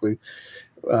correctly,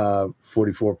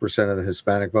 44% of the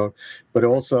Hispanic vote. But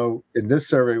also in this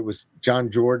survey, it was John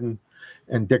Jordan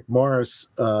and Dick Morris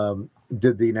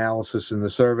did the analysis in the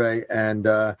survey, and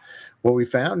what we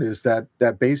found is that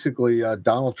basically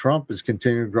Donald Trump is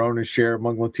continuing growing his share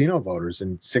among Latino voters.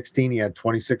 In 2016, he had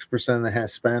 26% of the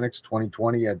Hispanics.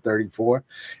 2020, he had 34%.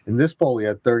 In this poll, he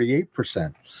had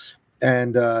 38%.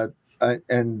 And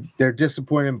they're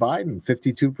disappointed in Biden.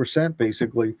 52%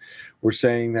 basically were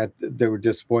saying that they were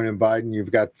disappointed in Biden.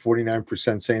 You've got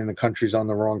 49% saying the country's on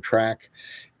the wrong track.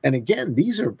 And again,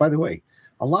 these are, by the way,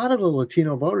 a lot of the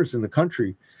Latino voters in the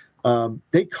country,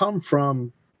 they come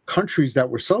from countries that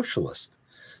were socialist.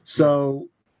 So,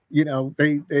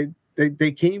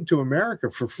 they came to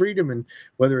America for freedom, and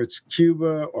whether it's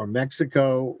Cuba or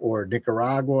Mexico or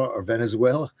Nicaragua or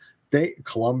Venezuela,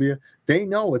 Colombia, they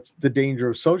know what the danger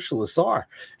of socialists are.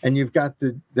 And you've got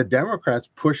the Democrats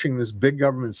pushing this big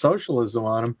government socialism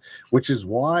on them, which is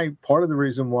why part of the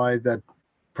reason why that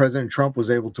President Trump was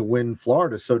able to win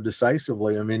Florida so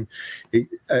decisively. I mean,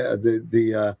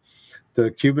 the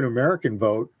Cuban American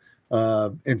vote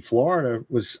in Florida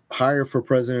was higher for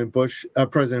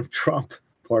President Trump,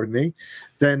 pardon me,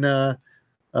 than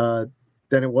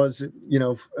it was,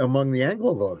 among the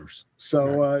Anglo voters.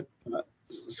 So,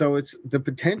 so it's the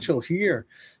potential here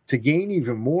to gain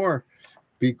even more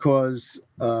because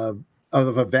of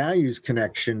a values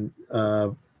connection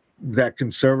that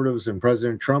conservatives and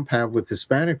President Trump have with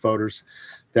Hispanic voters.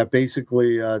 That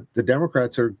basically the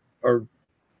Democrats are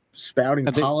spouting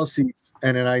policies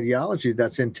and an ideology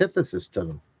that's antithesis to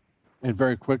them. And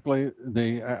very quickly,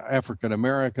 the African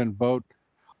American vote,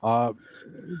 the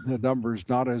number's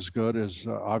not as good as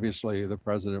obviously the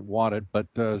president wanted, but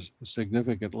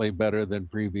significantly better than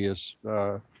previous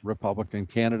Republican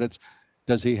candidates.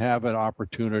 Does he have an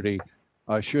opportunity,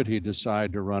 should he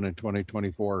decide to run in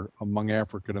 2024 among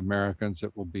African Americans,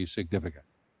 that will be significant?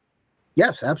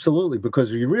 Yes, absolutely,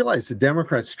 because you realize the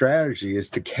Democrat strategy is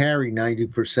to carry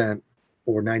 90%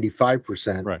 or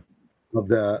 95% of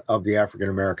the African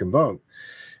American vote.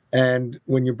 And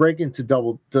when you break into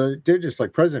double digits,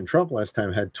 like President Trump last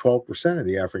time had 12% of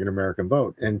the African American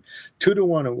vote, and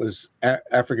 2-1 it was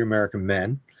African American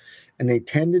men, and they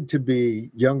tended to be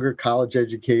younger, college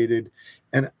educated,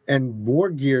 and more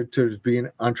geared towards being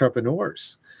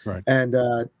entrepreneurs. Right. And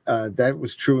that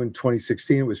was true in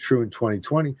 2016. It was true in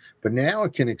 2020. But now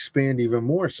it can expand even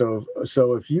more. So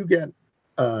if you get,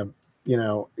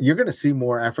 you're going to see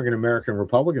more African American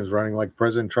Republicans running, like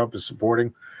President Trump is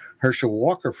supporting Herschel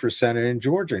Walker for Senate in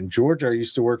Georgia. In Georgia, I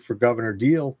used to work for Governor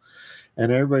Deal,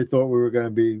 and everybody thought we were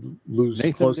going to lose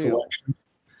Nathan close Deal. elections.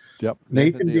 Yep.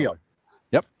 Nathan Deal.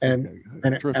 Yep. And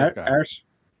guy.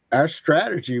 Our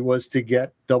strategy was to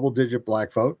get double-digit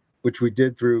black vote, which we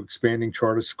did through expanding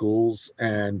charter schools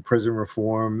and prison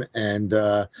reform and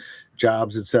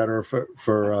jobs, et cetera,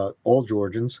 for all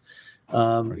Georgians.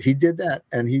 He did that,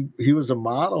 and he was a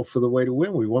model for the way to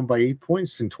win. We won by 8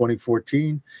 points in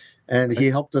 2014, and he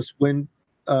helped us win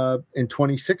in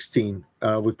 2016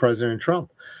 with President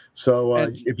Trump. So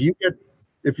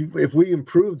if we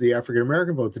improve the African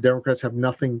American vote, the Democrats have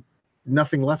nothing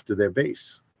left of their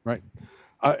base. Right.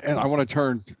 And I want to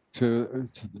turn to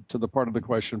the part of the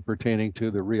question pertaining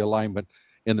to the realignment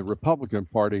in the Republican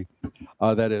Party,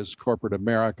 that is corporate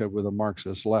America with a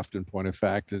Marxist left, in point of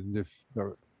fact. And if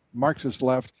the Marxist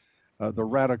left, the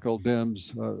radical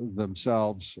Dems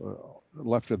themselves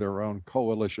left to their own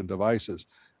coalition devices,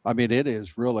 I mean, it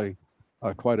is really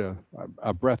quite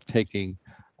a breathtaking,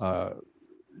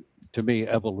 to me,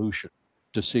 evolution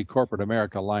to see corporate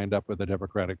America lined up with the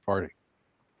Democratic Party.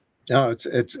 No,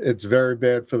 it's very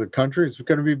bad for the country. It's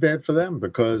going to be bad for them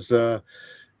because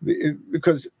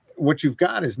what you've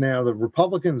got is now the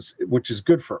Republicans, which is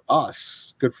good for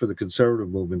us, good for the conservative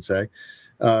movement, say.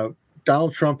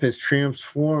 Donald Trump has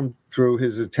transformed through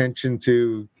his attention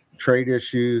to trade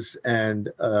issues and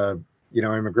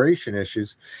immigration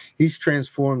issues. He's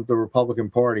transformed the Republican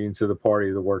Party into the party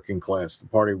of the working class, the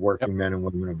party of working men and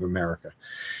women of America.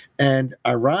 And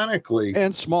ironically,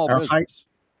 and small business.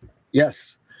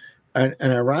 Yes. And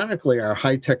ironically, our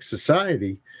high-tech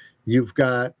society, you've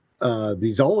got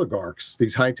these oligarchs,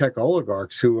 these high-tech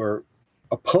oligarchs who are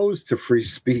opposed to free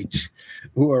speech,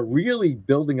 who are really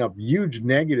building up huge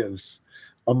negatives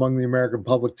among the American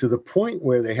public to the point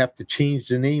where they have to change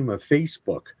the name of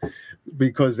Facebook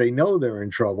because they know they're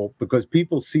in trouble, because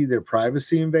people see their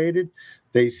privacy invaded.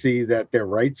 They see that their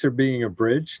rights are being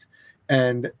abridged.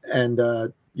 And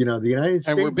the United States...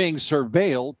 And we're being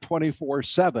surveilled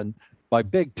 24/7 by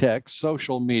big tech,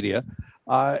 social media,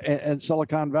 and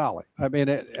Silicon Valley. I mean,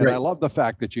 and I love the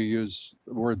fact that you use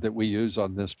the word that we use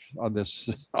on the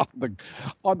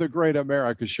Great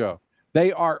America Show.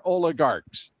 They are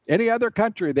oligarchs. Any other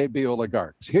country, they'd be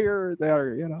oligarchs. Here,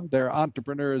 they're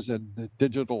entrepreneurs in the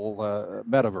digital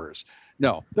metaverse.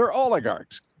 No, they're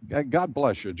oligarchs. God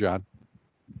bless you, John.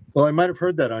 Well, I might have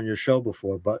heard that on your show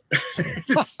before, but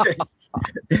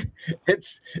it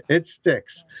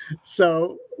sticks.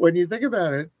 So when you think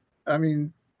about it, I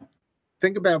mean,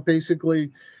 think about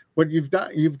basically what you've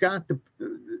got. You've got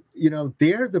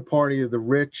they're the party of the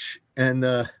rich and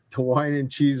the wine and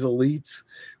cheese elites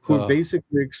who are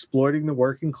basically exploiting the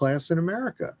working class in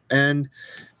America. And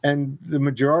the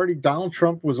majority, Donald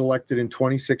Trump was elected in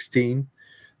 2016,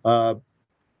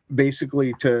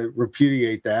 basically to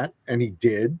repudiate that, and he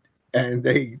did. And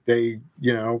they to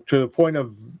the point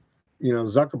of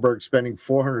Zuckerberg spending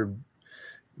 $400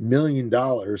 million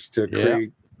to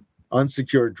create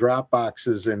unsecured drop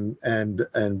boxes and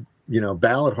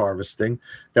ballot harvesting.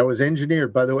 That was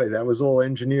engineered, by the way. That was all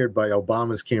engineered by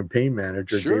Obama's campaign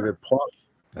manager, David Plouffe.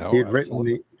 Oh, he had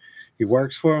written he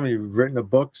works for him. He'd written a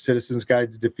book, Citizens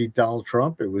Guide to Defeat Donald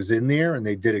Trump. It was in there, and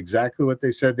they did exactly what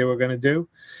they said they were going to do.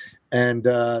 And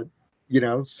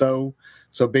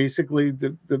so basically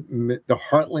the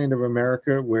heartland of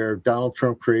America, where Donald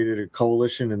Trump created a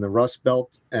coalition in the Rust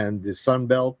Belt and the Sun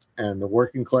Belt and the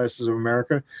working classes of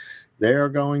America, they're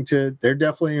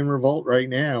definitely in revolt right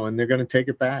now, and they're going to take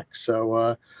it back.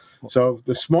 So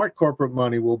the smart corporate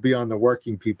money will be on the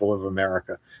working people of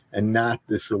America and not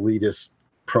this elitist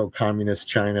pro-communist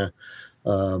China,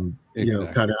 kind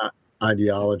of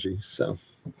ideology. So,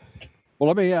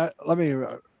 well, let me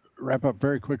wrap up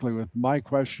very quickly with my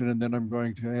question, and then I'm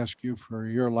going to ask you for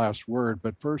your last word.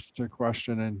 But first, a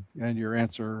question and your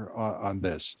answer on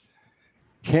this.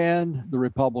 Can the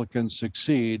Republicans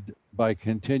succeed by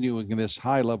continuing this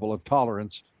high level of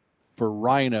tolerance for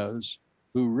rhinos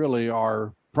who really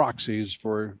are proxies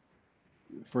for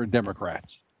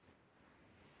Democrats?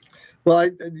 Well,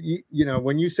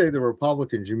 when you say the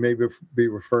Republicans, you may be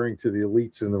referring to the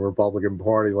elites in the Republican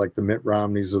Party, like the Mitt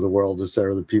Romneys of the world,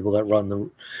 etc., the people that run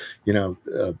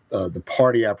the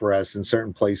party apparatus in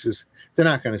certain places. They're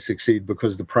not going to succeed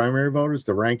because the primary voters,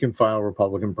 the rank and file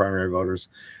Republican primary voters,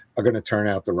 are going to turn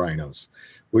out the rhinos,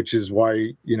 which is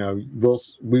why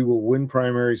we will win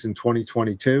primaries in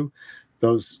 2022.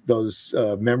 Those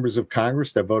members of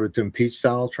Congress that voted to impeach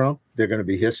Donald Trump, they're going to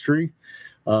be history.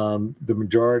 The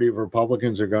majority of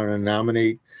Republicans are going to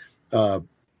nominate,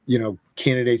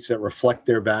 candidates that reflect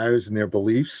their values and their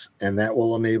beliefs, and that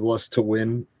will enable us to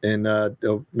win in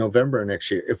November next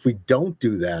year. If we don't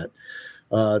do that,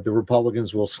 the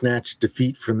Republicans will snatch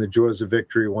defeat from the jaws of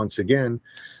victory once again,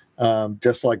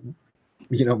 just like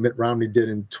Mitt Romney did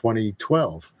in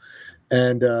 2012.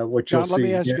 And what John, you'll see, let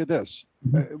me ask you this: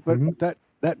 but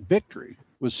that victory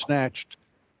was snatched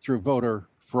through voter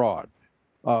fraud.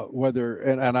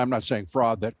 And I'm not saying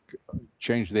fraud that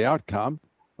changed the outcome,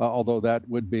 although that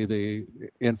would be the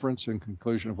inference and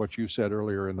conclusion of what you said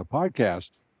earlier in the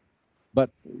podcast.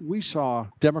 But we saw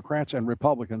Democrats and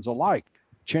Republicans alike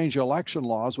change election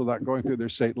laws without going through their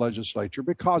state legislature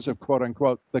because of, quote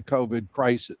unquote, the COVID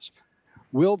crisis.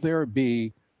 Will there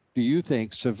be, do you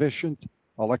think, sufficient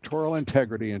electoral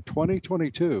integrity in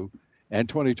 2022 and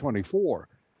 2024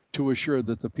 to assure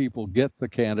that the people get the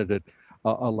candidate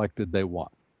elected they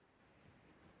want?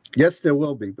 Yes, there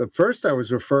will be. But first, I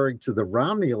was referring to the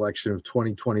Romney election of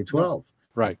 2012.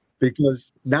 Right.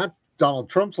 Because not Donald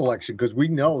Trump's election, because we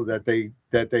know that they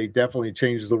definitely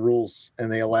changed the rules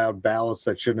and they allowed ballots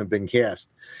that shouldn't have been cast.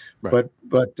 Right.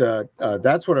 But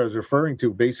that's what I was referring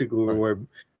to. Basically, right.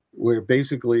 where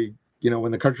basically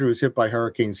when the country was hit by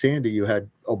Hurricane Sandy, you had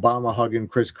Obama hugging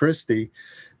Chris Christie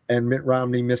and Mitt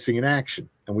Romney missing in action,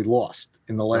 and we lost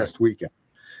in the last weekend.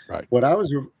 Right.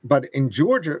 But in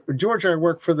Georgia, I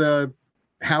worked for the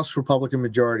House Republican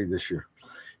majority this year,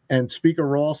 and Speaker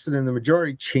Ralston and the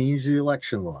majority changed the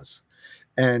election laws,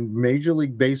 and Major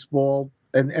League Baseball,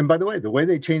 and by the way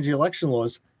they changed the election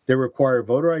laws, they require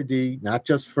voter ID, not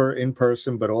just for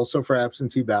in-person, but also for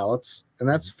absentee ballots, and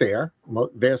that's fair.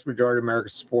 Vast majority of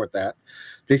Americans support that.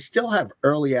 They still have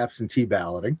early absentee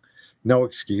balloting, no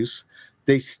excuse.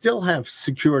 They still have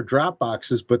secure drop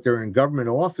boxes, but they're in government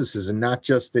offices and not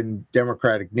just in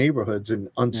Democratic neighborhoods and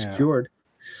unsecured.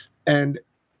 Yeah.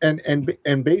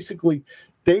 And basically,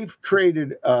 they've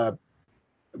created an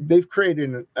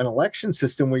election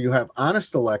system where you have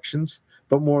honest elections,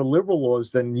 but more liberal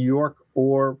laws than New York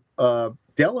or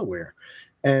Delaware,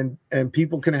 and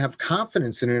people can have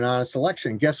confidence in an honest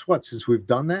election. And guess what? Since we've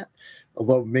done that,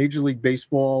 although Major League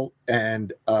Baseball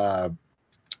and Joe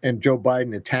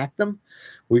Biden attacked them,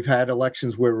 we've had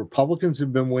elections where Republicans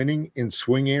have been winning in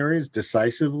swing areas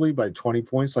decisively by 20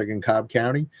 points, like in Cobb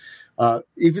County.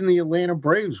 Even the Atlanta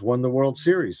Braves won the World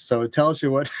Series, so it tells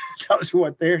you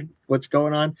what's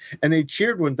going on. And they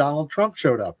cheered when Donald Trump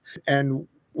showed up. And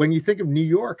when you think of New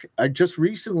York, just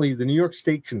recently, the New York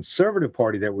State Conservative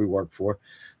Party that we work for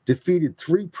defeated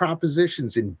 3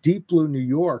 propositions in deep blue New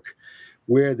York,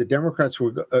 where the Democrats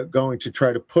were going to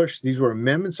try to push. These were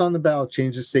amendments on the ballot,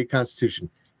 change the state constitution,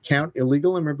 count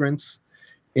illegal immigrants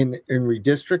in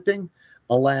redistricting,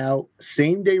 allow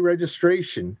same-day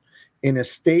registration in a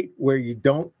state where you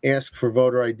don't ask for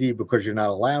voter ID because you're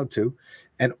not allowed to,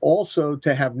 and also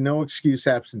to have no excuse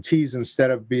absentees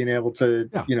instead of being able to,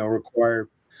 require.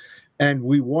 And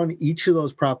we won each of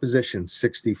those propositions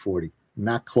 60-40,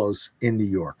 not close, in New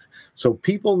York. So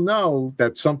people know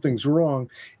that something's wrong.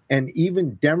 And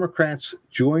even Democrats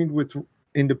joined with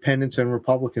independents and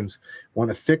Republicans want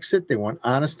to fix it. They want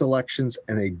honest elections,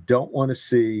 and they don't want to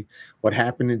see what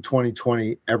happened in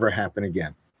 2020 ever happen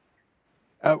again.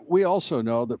 We also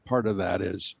know that part of that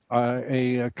is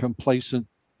a complacent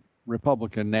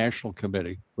Republican National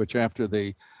Committee, which after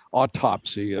the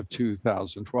autopsy of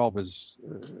 2012 is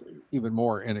even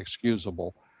more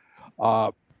inexcusable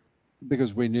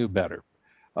because we knew better.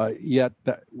 Yet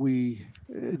that we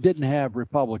didn't have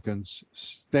Republicans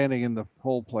standing in the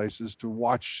poll places to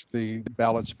watch the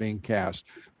ballots being cast.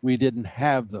 We didn't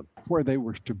have them where they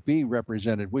were to be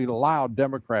represented. We allowed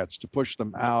Democrats to push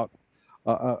them out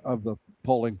of the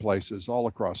polling places all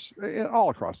across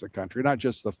the country, not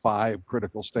just the 5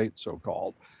 critical states,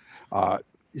 so-called.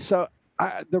 So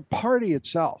the party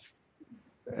itself,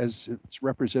 as it's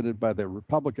represented by the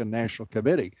Republican National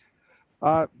Committee,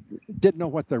 didn't know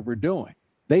what they were doing.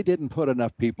 They didn't put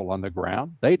enough people on the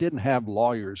ground. They didn't have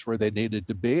lawyers where they needed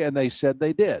to be, and they said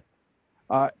they did.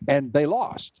 And they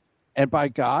lost. And by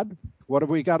God, what have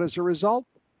we got as a result?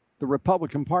 The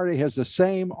Republican Party has the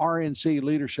same RNC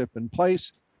leadership in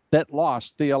place that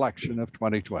lost the election of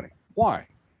 2020. Why?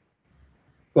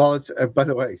 Well, it's by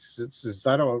the way,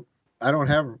 I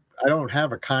don't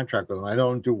have a contract with them. I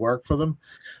don't do work for them,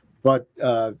 but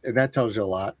and that tells you a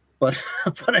lot. But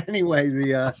anyway,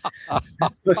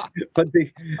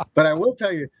 but I will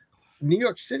tell you, New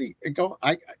York City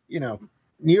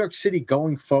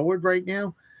going forward right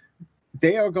now,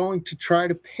 they are going to try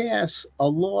to pass a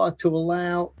law to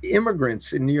allow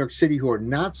immigrants in New York City who are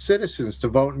not citizens to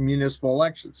vote in municipal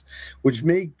elections, which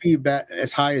may be about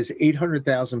as high as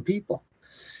 800,000 people.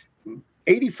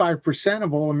 85%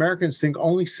 of all Americans think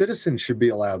only citizens should be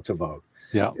allowed to vote.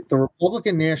 Yeah. The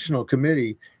Republican National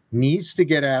Committee needs to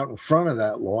get out in front of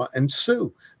that law and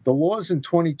sue. The laws in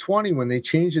 2020, when they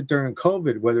changed it during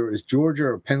COVID, whether it was Georgia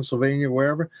or Pennsylvania,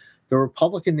 wherever, the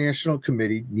Republican National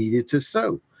Committee needed to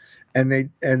sue. And they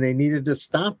needed to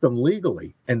stop them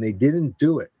legally, and they didn't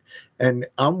do it. And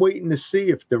I'm waiting to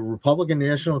see if the Republican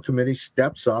National Committee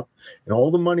steps up and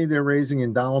all the money they're raising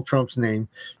in Donald Trump's name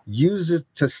uses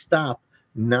to stop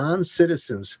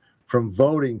non-citizens from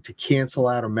voting to cancel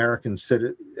out American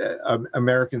citizens'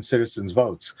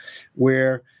 votes.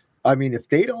 Where, I mean, if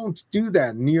they don't do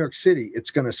that in New York City,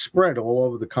 it's going to spread all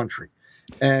over the country.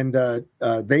 And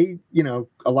they,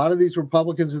 a lot of these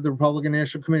Republicans at the Republican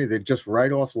National Committee, they just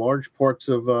write off large parts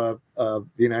of the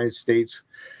United States.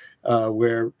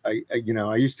 Where I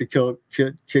used to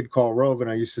kid Karl Rove,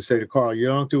 and I used to say to Karl, you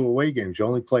don't do away games. You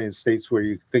only play in states where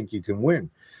you think you can win.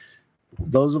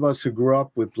 Those of us who grew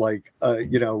up with Lee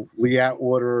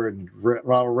Atwater and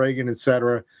Ronald Reagan, et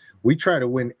cetera, we try to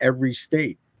win every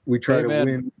state. We try to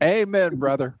win. Amen,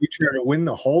 brother. We try to win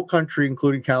the whole country,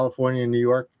 including California and New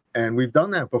York. And we've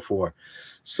done that before.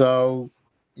 So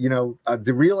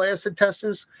the real acid test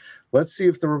is, let's see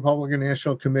if the Republican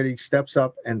National Committee steps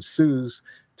up and sues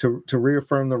to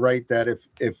reaffirm the right that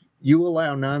if you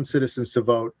allow non-citizens to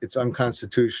vote, it's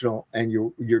unconstitutional, and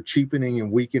you're cheapening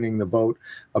and weakening the vote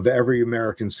of every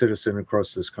American citizen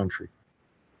across this country.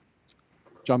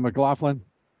 John McLaughlin,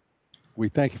 we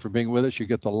thank you for being with us. You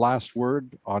get the last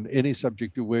word on any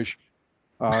subject you wish,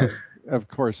 of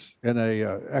course, in a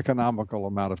economical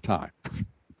amount of time.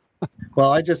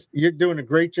 Well, you're doing a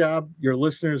great job. Your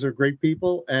listeners are great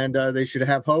people, and they should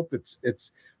have hope.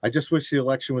 I just wish the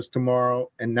election was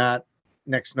tomorrow and not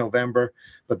next November,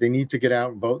 but they need to get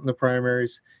out and vote in the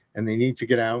primaries, and they need to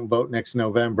get out and vote next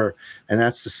November. And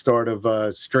that's the start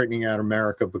of straightening out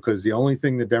America, because the only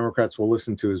thing the Democrats will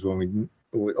listen to is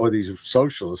or these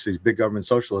socialists, these big government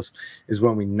socialists, is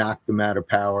when we knock them out of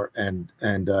power and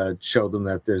show them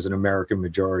that there's an American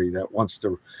majority that wants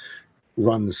to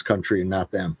run this country and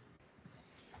not them.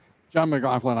 John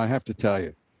McLaughlin, I have to tell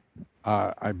you,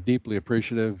 I'm deeply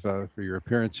appreciative for your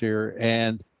appearance here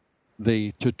and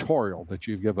the tutorial that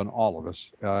you've given all of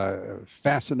us.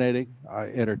 Fascinating,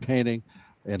 entertaining,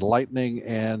 enlightening,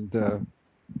 and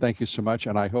thank you so much.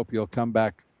 And I hope you'll come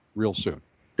back real soon.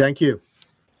 Thank you.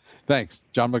 Thanks,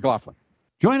 John McLaughlin.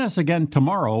 Join us again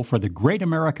tomorrow for the Great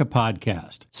America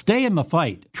Podcast. Stay in the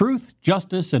fight. Truth,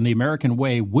 justice, and the American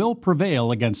way will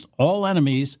prevail against all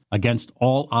enemies, against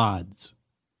all odds.